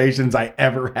conversations I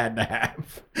ever had to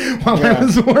have while I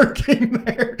was working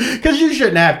there. Because you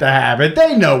shouldn't have to have it.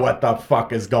 They know what the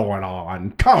fuck is going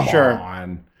on. Come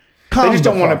on. They just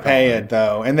don't want to pay it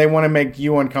though. And they want to make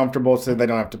you uncomfortable so they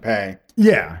don't have to pay.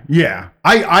 Yeah.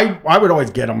 I would always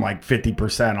get them like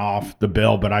 50% off the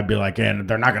bill, but I'd be like, and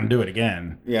they're not going to do it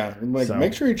again. Yeah.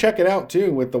 Make sure you check it out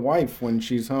too with the wife when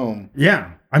she's home.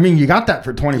 Yeah. I mean, you got that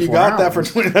for 24 hours. You got that for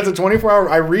 20. That's a 24-hour.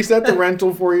 I reset the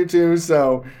rental for you too,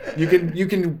 so you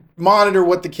can monitor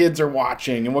what the kids are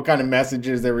watching and what kind of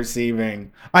messages they're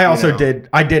receiving. I also did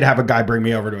have a guy bring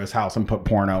me over to his house and put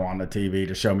porno on the TV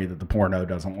to show me that the porno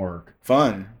doesn't work.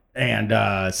 Fun.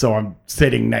 And so I'm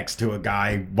sitting next to a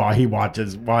guy while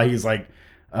he's like,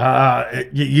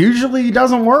 it usually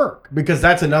doesn't work, because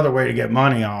that's another way to get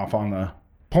money off on the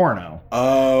porno.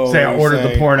 Oh, say I ordered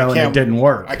the porno and it didn't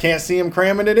work. I can't see him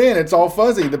cramming it in. It's all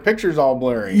fuzzy. The picture's all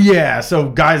blurry. Yeah. So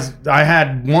guys, I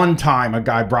had one time a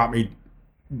guy brought me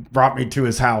to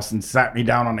his house and sat me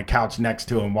down on the couch next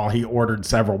to him while he ordered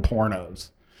several pornos.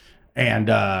 And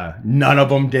none of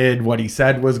them did what he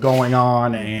said was going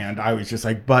on. And I was just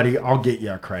like, buddy, I'll get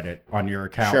you a credit on your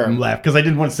account, and left because I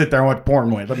didn't want to sit there and watch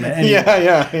porn with him.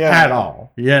 At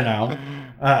all, you know.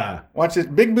 Watch this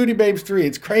Big Booty Babes 3.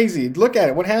 It's crazy. Look at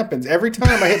it. What happens? Every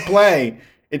time I hit play,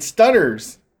 it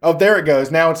stutters. Oh, there it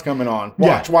goes. Now it's coming on.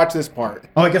 Watch this part.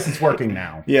 Oh, I guess it's working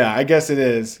now. Yeah, I guess it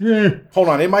is. Hold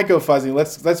on, it might go fuzzy.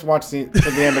 Let's watch the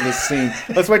end of this scene.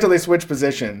 Let's wait till they switch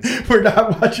positions. We're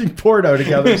not watching porno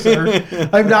together, sir.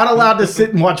 I'm not allowed to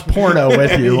sit and watch porno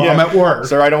with you. I'm at work.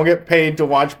 Sir, I don't get paid to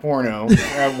watch porno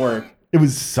at work. It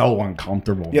was so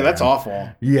uncomfortable. Yeah, man. That's awful.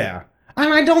 Yeah.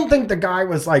 And I don't think the guy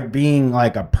was like being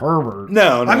like a pervert.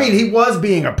 No. I mean, he was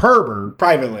being a pervert.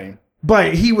 Privately.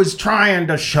 But he was trying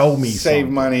to show me Save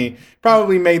something. money.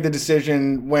 Probably made the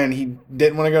decision when he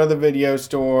didn't want to go to the video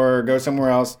store or go somewhere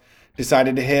else.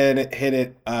 Decided to hit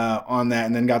it on that,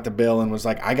 and then got the bill and was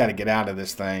like, I got to get out of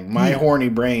this thing. My horny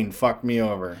brain fucked me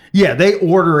over. Yeah, they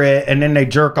order it and then they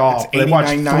jerk off. They watch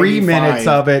 3 minutes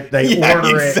of it. They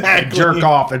order it, they jerk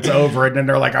off. It's over. And then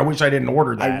they're like, I wish I didn't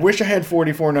order that. I wish I had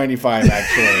 $44.95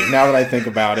 actually. Now that I think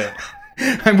about it.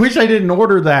 I wish I didn't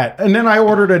order that. And then I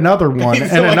ordered another one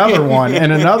and another one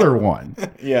and another one.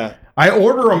 Yeah. I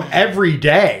order them every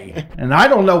day, and I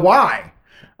don't know why.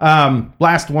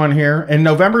 Last one here. In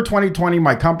November 2020,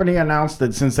 my company announced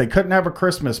that since they couldn't have a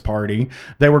Christmas party,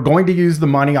 they were going to use the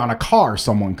money on a car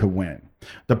someone could win.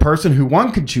 The person who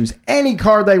won could choose any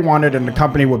car they wanted, and the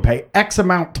company would pay X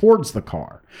amount towards the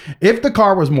car. If the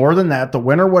car was more than that, the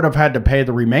winner would have had to pay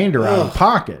the remainder out of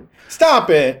pocket. Stop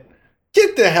it.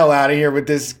 Get the hell out of here with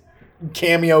this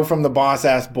cameo from the boss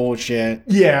ass bullshit.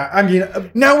 Yeah, I mean,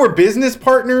 now we're business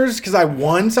partners because I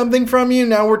won something from you.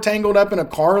 Now we're tangled up in a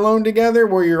car loan together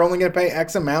where you're only going to pay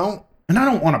X amount. And I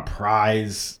don't want a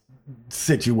prize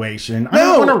situation. I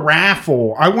don't want a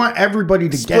raffle. I want everybody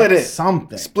to get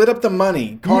something. Split up the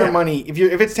money, car money.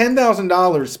 If it's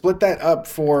 $10,000, split that up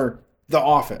for the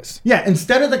office. Yeah,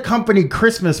 instead of the company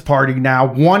Christmas party, now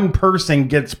one person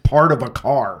gets part of a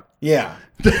car. Yeah.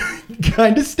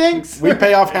 Kind of stinks. We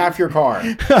pay off half your car.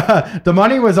 The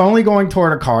money was only going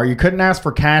toward a car. You couldn't ask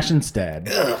for cash instead.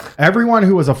 Ugh. Everyone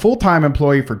who was a full-time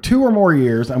employee for 2 or more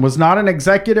years and was not an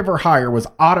executive or higher was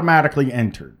automatically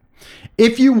entered.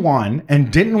 If you won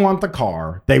and didn't want the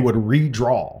car, they would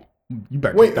redraw. You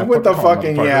better wait, what the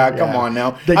fucking come on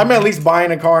now. I'm at least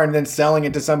buying a car and then selling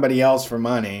it to somebody else for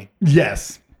money.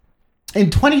 Yes. In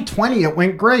 2020, it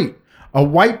went great. A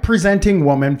white presenting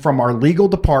woman from our legal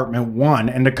department won,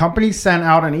 and the company sent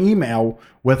out an email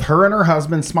with her and her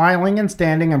husband smiling and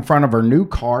standing in front of her new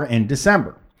car in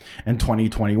December. In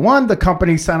 2021, the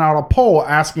company sent out a poll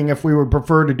asking if we would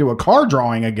prefer to do a car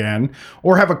drawing again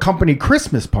or have a company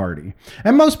Christmas party.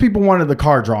 And most people wanted the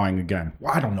car drawing again.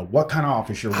 Well, I don't know what kind of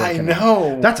office you're working at. I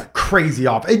know. That's a crazy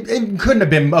office. It couldn't have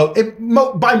been,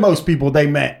 by most people, they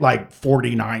meant like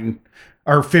 49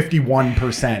 or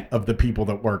 51% of the people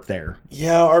that work there.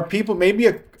 Yeah, or people,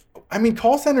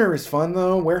 call center is fun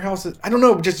though. Warehouses, I don't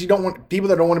know, just you don't want people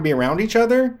that don't want to be around each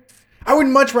other. I would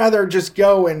much rather just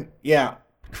go and,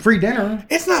 free dinner.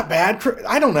 It's not bad.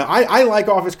 I don't know. I like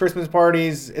office Christmas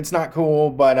parties. It's not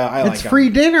cool, but I like it. It's free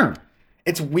dinner.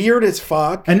 It's weird as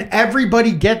fuck. And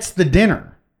everybody gets the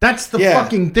dinner. That's the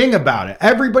fucking thing about it.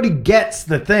 Everybody gets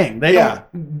the thing. They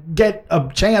don't get a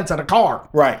chance at a car.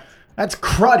 Right. That's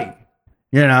cruddy.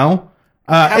 You know?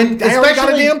 And especially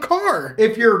got a damn car.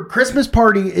 If your Christmas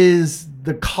party is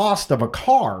the cost of a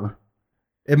car,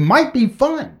 it might be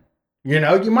fun. You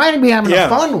know, you might be having a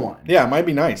fun one. Yeah, it might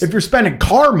be nice. If you're spending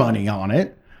car money on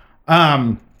it.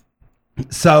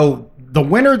 So the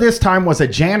winner this time was a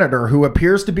janitor who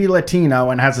appears to be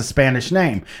Latino and has a Spanish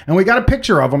name. And we got a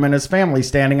picture of him and his family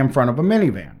standing in front of a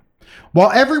minivan.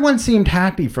 While everyone seemed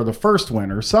happy for the first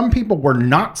winner, some people were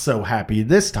not so happy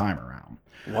this time around.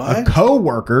 What? A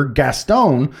co-worker,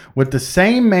 Gaston, with the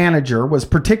same manager, was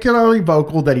particularly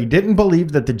vocal that he didn't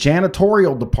believe that the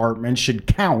janitorial department should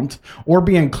count or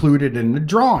be included in the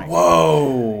drawing.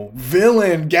 Whoa.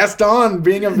 Villain. Gaston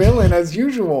being a villain as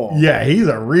usual. Yeah, he's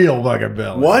a real fucking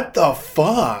villain. What the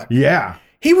fuck? Yeah.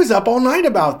 He was up all night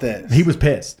about this. He was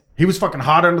pissed. He was fucking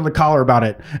hot under the collar about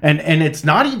it. And it's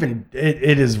not even,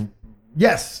 it is,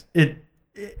 yes,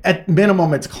 at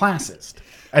minimum, it's classist.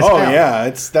 Yeah,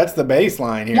 that's the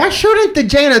baseline here. Why shouldn't the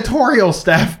janitorial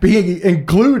staff be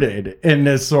included in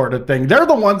this sort of thing? They're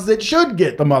the ones that should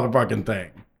get the motherfucking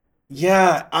thing.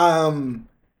 Yeah,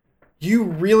 you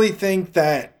really think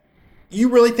that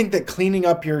cleaning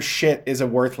up your shit is a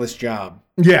worthless job?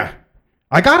 Yeah.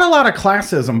 I got a lot of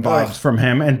classism vibes from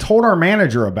him and told our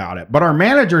manager about it. But our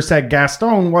manager said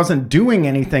Gaston wasn't doing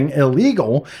anything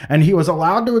illegal and he was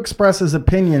allowed to express his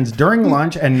opinions during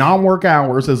lunch and non-work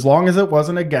hours as long as it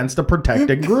wasn't against a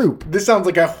protected group. This sounds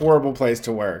like a horrible place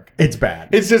to work. It's bad.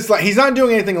 It's just like, he's not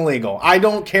doing anything illegal. I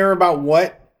don't care about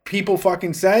what people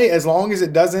fucking say as long as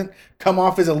it doesn't come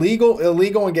off as illegal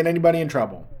and get anybody in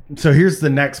trouble. So here's the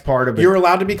next part of it. You're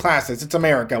allowed to be classist. It's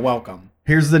America. Welcome.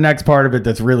 Here's the next part of it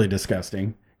that's really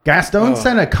disgusting. Gaston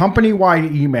sent a company-wide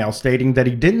email stating that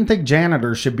he didn't think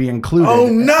janitors should be included. Oh,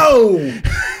 no!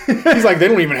 He's like, they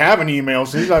don't even have an email,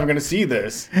 so he's not even going to see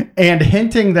this. And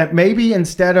hinting that maybe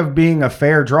instead of being a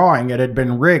fair drawing, it had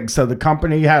been rigged so the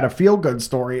company had a feel-good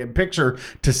story and picture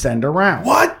to send around.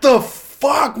 What the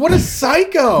fuck? What a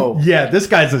psycho! Yeah, this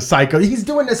guy's a psycho. He's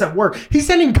doing this at work. He's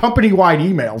sending company-wide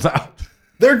emails out.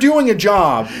 They're doing a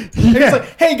job. Yeah. It's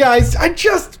like, hey guys, I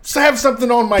just have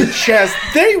something on my chest.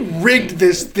 They rigged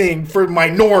this thing for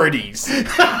minorities.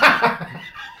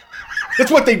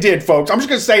 That's what they did, folks. I'm just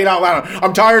going to say it out loud.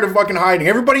 I'm tired of fucking hiding.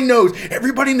 Everybody knows.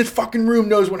 Everybody in this fucking room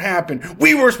knows what happened.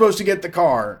 We were supposed to get the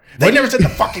car. They never said the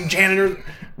fucking janitor.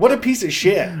 What a piece of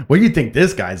shit. What do you think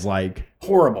this guy's like?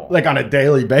 Horrible. Like on a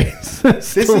daily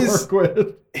basis. This is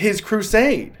his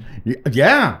crusade.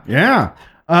 Yeah.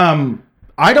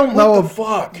 I don't know. What the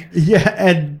fuck? Yeah,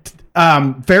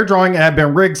 and fair drawing had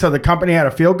been rigged so the company had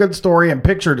a feel-good story and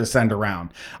picture to send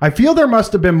around. I feel there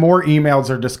must have been more emails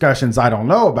or discussions I don't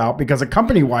know about because a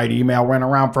company-wide email went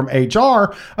around from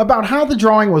HR about how the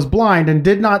drawing was blind and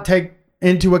did not take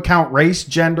into account race,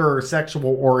 gender, or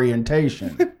sexual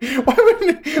orientation. You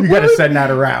got to send that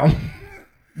around.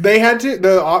 They had to.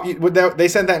 They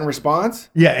sent that in response.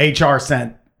 Yeah, HR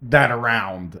sent that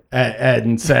around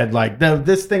and said like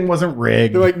this thing wasn't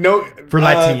rigged. They're like, no, for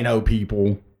Latino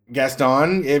people.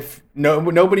 Gaston, if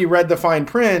nobody read the fine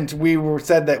print,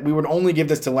 said that we would only give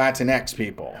this to Latinx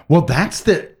people. Well, that's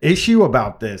the issue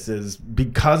about this is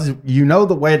because you know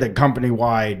the way that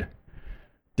company-wide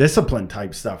discipline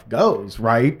type stuff goes,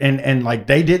 right? And like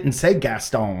they didn't say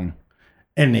Gaston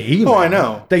in the email. Oh, I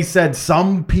know. They said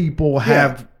some people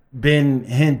have been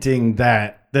hinting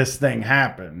that this thing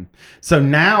happened. So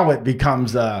now it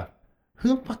becomes who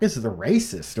the fuck is the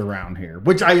racist around here?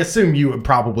 Which I assume you would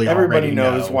probably everybody already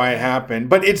knows know. why it happened.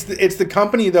 But it's the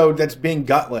company though that's being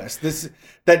gutless.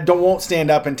 Won't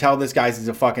stand up and tell this guy he's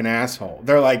a fucking asshole.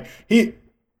 They're like,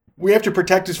 we have to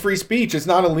protect his free speech. It's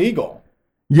not illegal.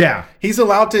 Yeah. He's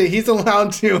allowed to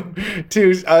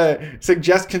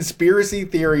suggest conspiracy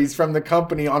theories from the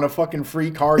company on a fucking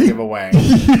free car giveaway.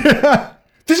 Yeah.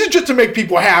 This is just to make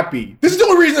people happy. This is the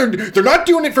only reason they're not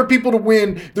doing it for people to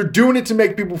win. They're doing it to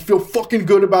make people feel fucking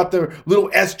good about their little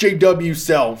SJW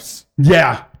selves.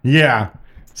 Yeah.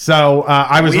 So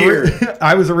I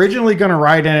was originally going to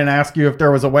write in and ask you if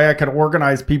there was a way I could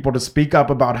organize people to speak up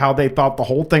about how they thought the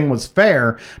whole thing was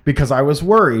fair, because I was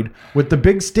worried with the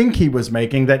big stink he was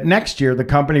making that next year the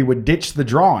company would ditch the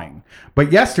drawing.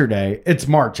 But yesterday, it's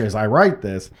March as I write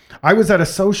this, I was at a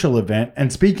social event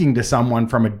and speaking to someone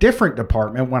from a different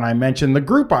department when I mentioned the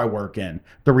group I work in.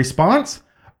 The response?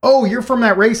 Oh, you're from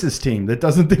that racist team that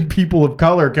doesn't think people of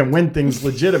color can win things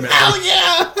legitimately. Hell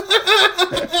yeah!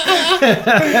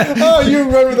 Oh, you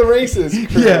run with the racist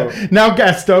crew. Yeah. Now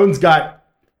Gaston's caused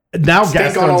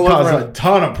a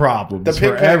ton of problems. The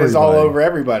pig pen is all over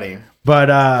everybody. But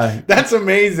that's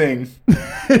amazing.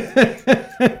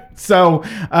 So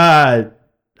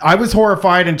I was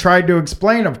horrified and tried to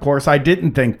explain, of course, I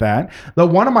didn't think that, though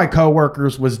one of my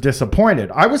coworkers was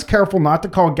disappointed. I was careful not to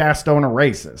call Gaston a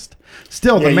racist.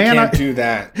 Still, the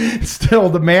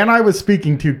man I was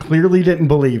speaking to clearly didn't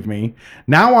believe me.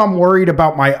 Now I'm worried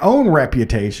about my own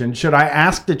reputation. Should I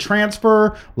ask to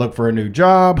transfer, look for a new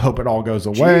job, hope it all goes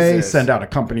away, send out a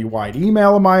company-wide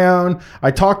email of my own?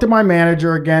 I talked to my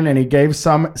manager again, and he gave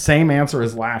same answer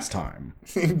as last time.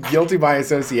 Guilty by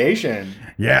association.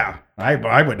 Yeah,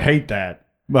 I would hate that.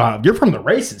 You're from the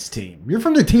racist team. You're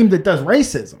from the team that does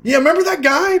racism. Yeah, remember that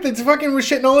guy that fucking was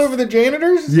shitting all over the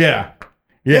janitors? Yeah.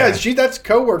 That's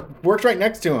works right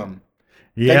next to him.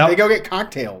 Yeah, they go get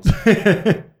cocktails. So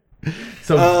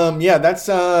that's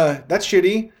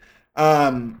shitty.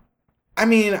 I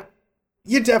mean,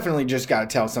 you definitely just got to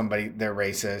tell somebody they're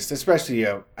racist,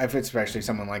 especially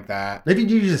someone like that. Maybe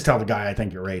you just tell the guy, I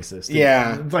think you're racist.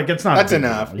 Yeah. It's like, it's not. That's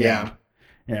enough. Yeah.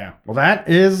 Well, that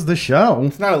is the show.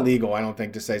 It's not illegal, I don't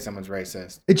think, to say someone's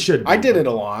racist. It should be. I did it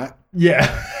a lot.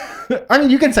 Yeah. I mean,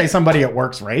 you can say somebody at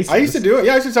work's racist. I used to do it.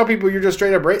 Yeah, I used to tell people you're just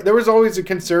straight up racist. There was always a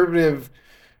conservative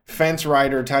fence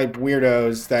rider type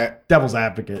weirdos that... Devil's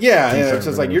advocate. Yeah, it's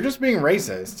just like, you're just being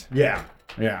racist. Yeah.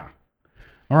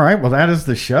 All right, well, that is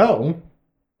the show.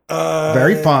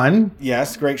 Very fun.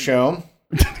 Yes, great show.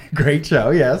 Great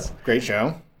show, yes. Great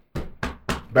show.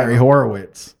 Barry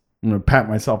Horowitz. I'm going to pat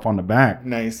myself on the back.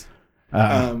 Nice.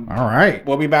 All right.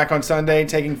 We'll be back on Sunday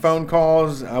taking phone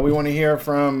calls. We want to hear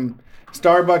from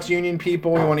Starbucks union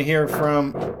people. We want to hear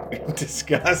from...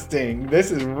 Disgusting.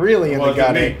 This is really in the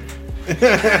gutter.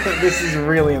 This is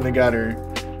really in the gutter.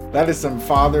 That is some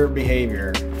fatherly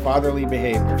behavior.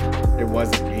 It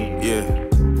wasn't me. Yeah.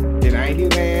 Did I do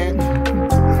that?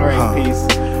 All right, peace.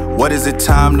 What is it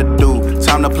time to do?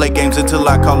 Time to play games until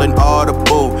I call an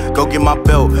audible. Go get my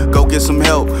belt, go get some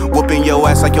help. Whooping your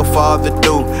ass like your father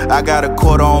do. I got a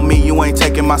quarter on me, you ain't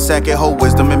taking my sack and hold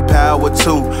wisdom and power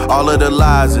too. All of the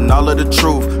lies and all of the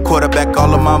truth. Quarterback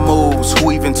all of my moves.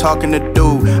 Who even talking to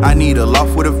do? I need a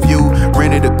loft with a view.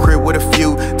 Rented a crib with a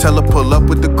few. Tell her pull up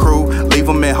with the crew. Leave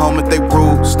them at home if they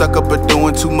rude. Stuck up or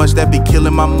doing too much, that be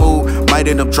killing my mood. Might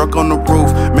end up drunk on the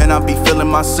roof. Man, I be feeling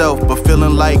myself, but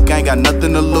feeling like I ain't got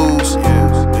nothing to lose.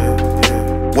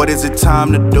 What is it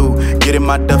time to do? Get in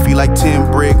my Duffy like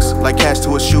 10 bricks. Like cash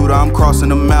to a shooter, I'm crossing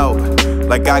them out.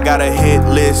 Like I got a hit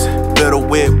list. Build a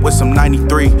whip with some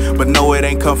 93. But no, it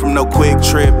ain't come from no quick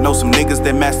trip. Know some niggas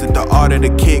that mastered the art of the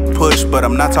kick push. But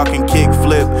I'm not talking kick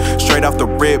flip. Straight off the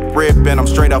rip, and I'm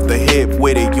straight off the hip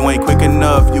with it. You ain't quick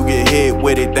enough, you get hit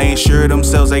with it. They ain't sure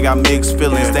themselves, they got mixed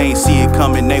feelings. They ain't see it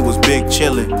coming, they was big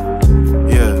chillin'.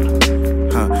 Yeah.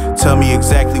 Tell me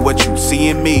exactly what you see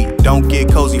in me. Don't get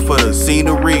cozy for the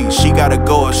scenery. She gotta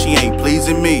go or she ain't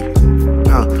pleasing me.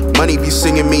 Money be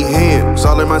singing me hymns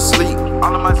all in my sleep.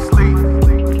 All in my sleep.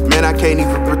 Man, I can't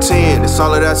even pretend. It's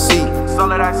all that I see. It's all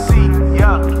that I see.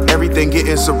 Yeah. Everything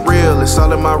getting surreal. It's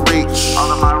all in my reach.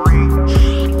 All in my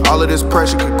reach. All of this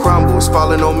pressure could crumble. It's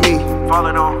falling on me.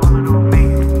 Falling on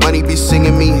me. Money be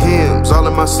singing me hymns all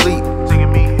in my sleep.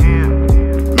 Singing me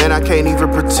hymns. Man, I can't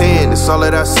even pretend. It's all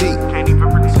that I see. Can't even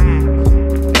pretend.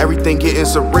 Everything getting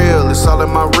surreal, it's all in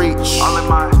my reach. All in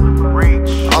my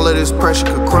reach. All of this pressure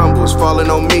could crumble, it's falling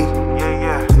on me. Yeah,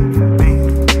 yeah, me.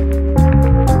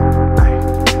 Hey,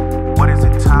 what is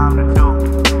it time to do?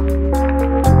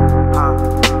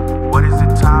 What is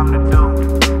it time to do?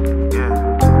 Yeah,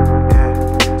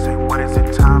 yeah. Say, what is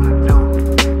it time to do?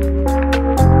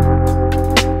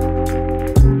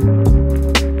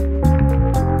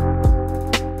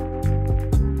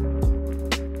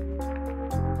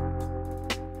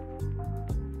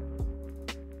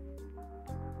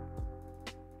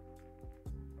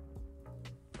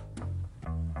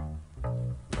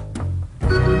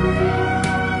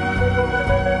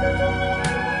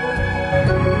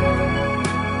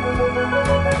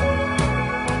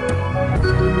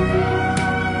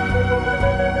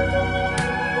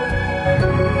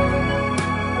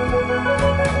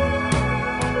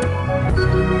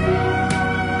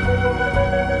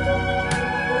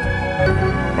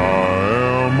 I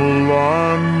am a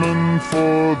lineman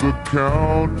for the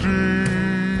county.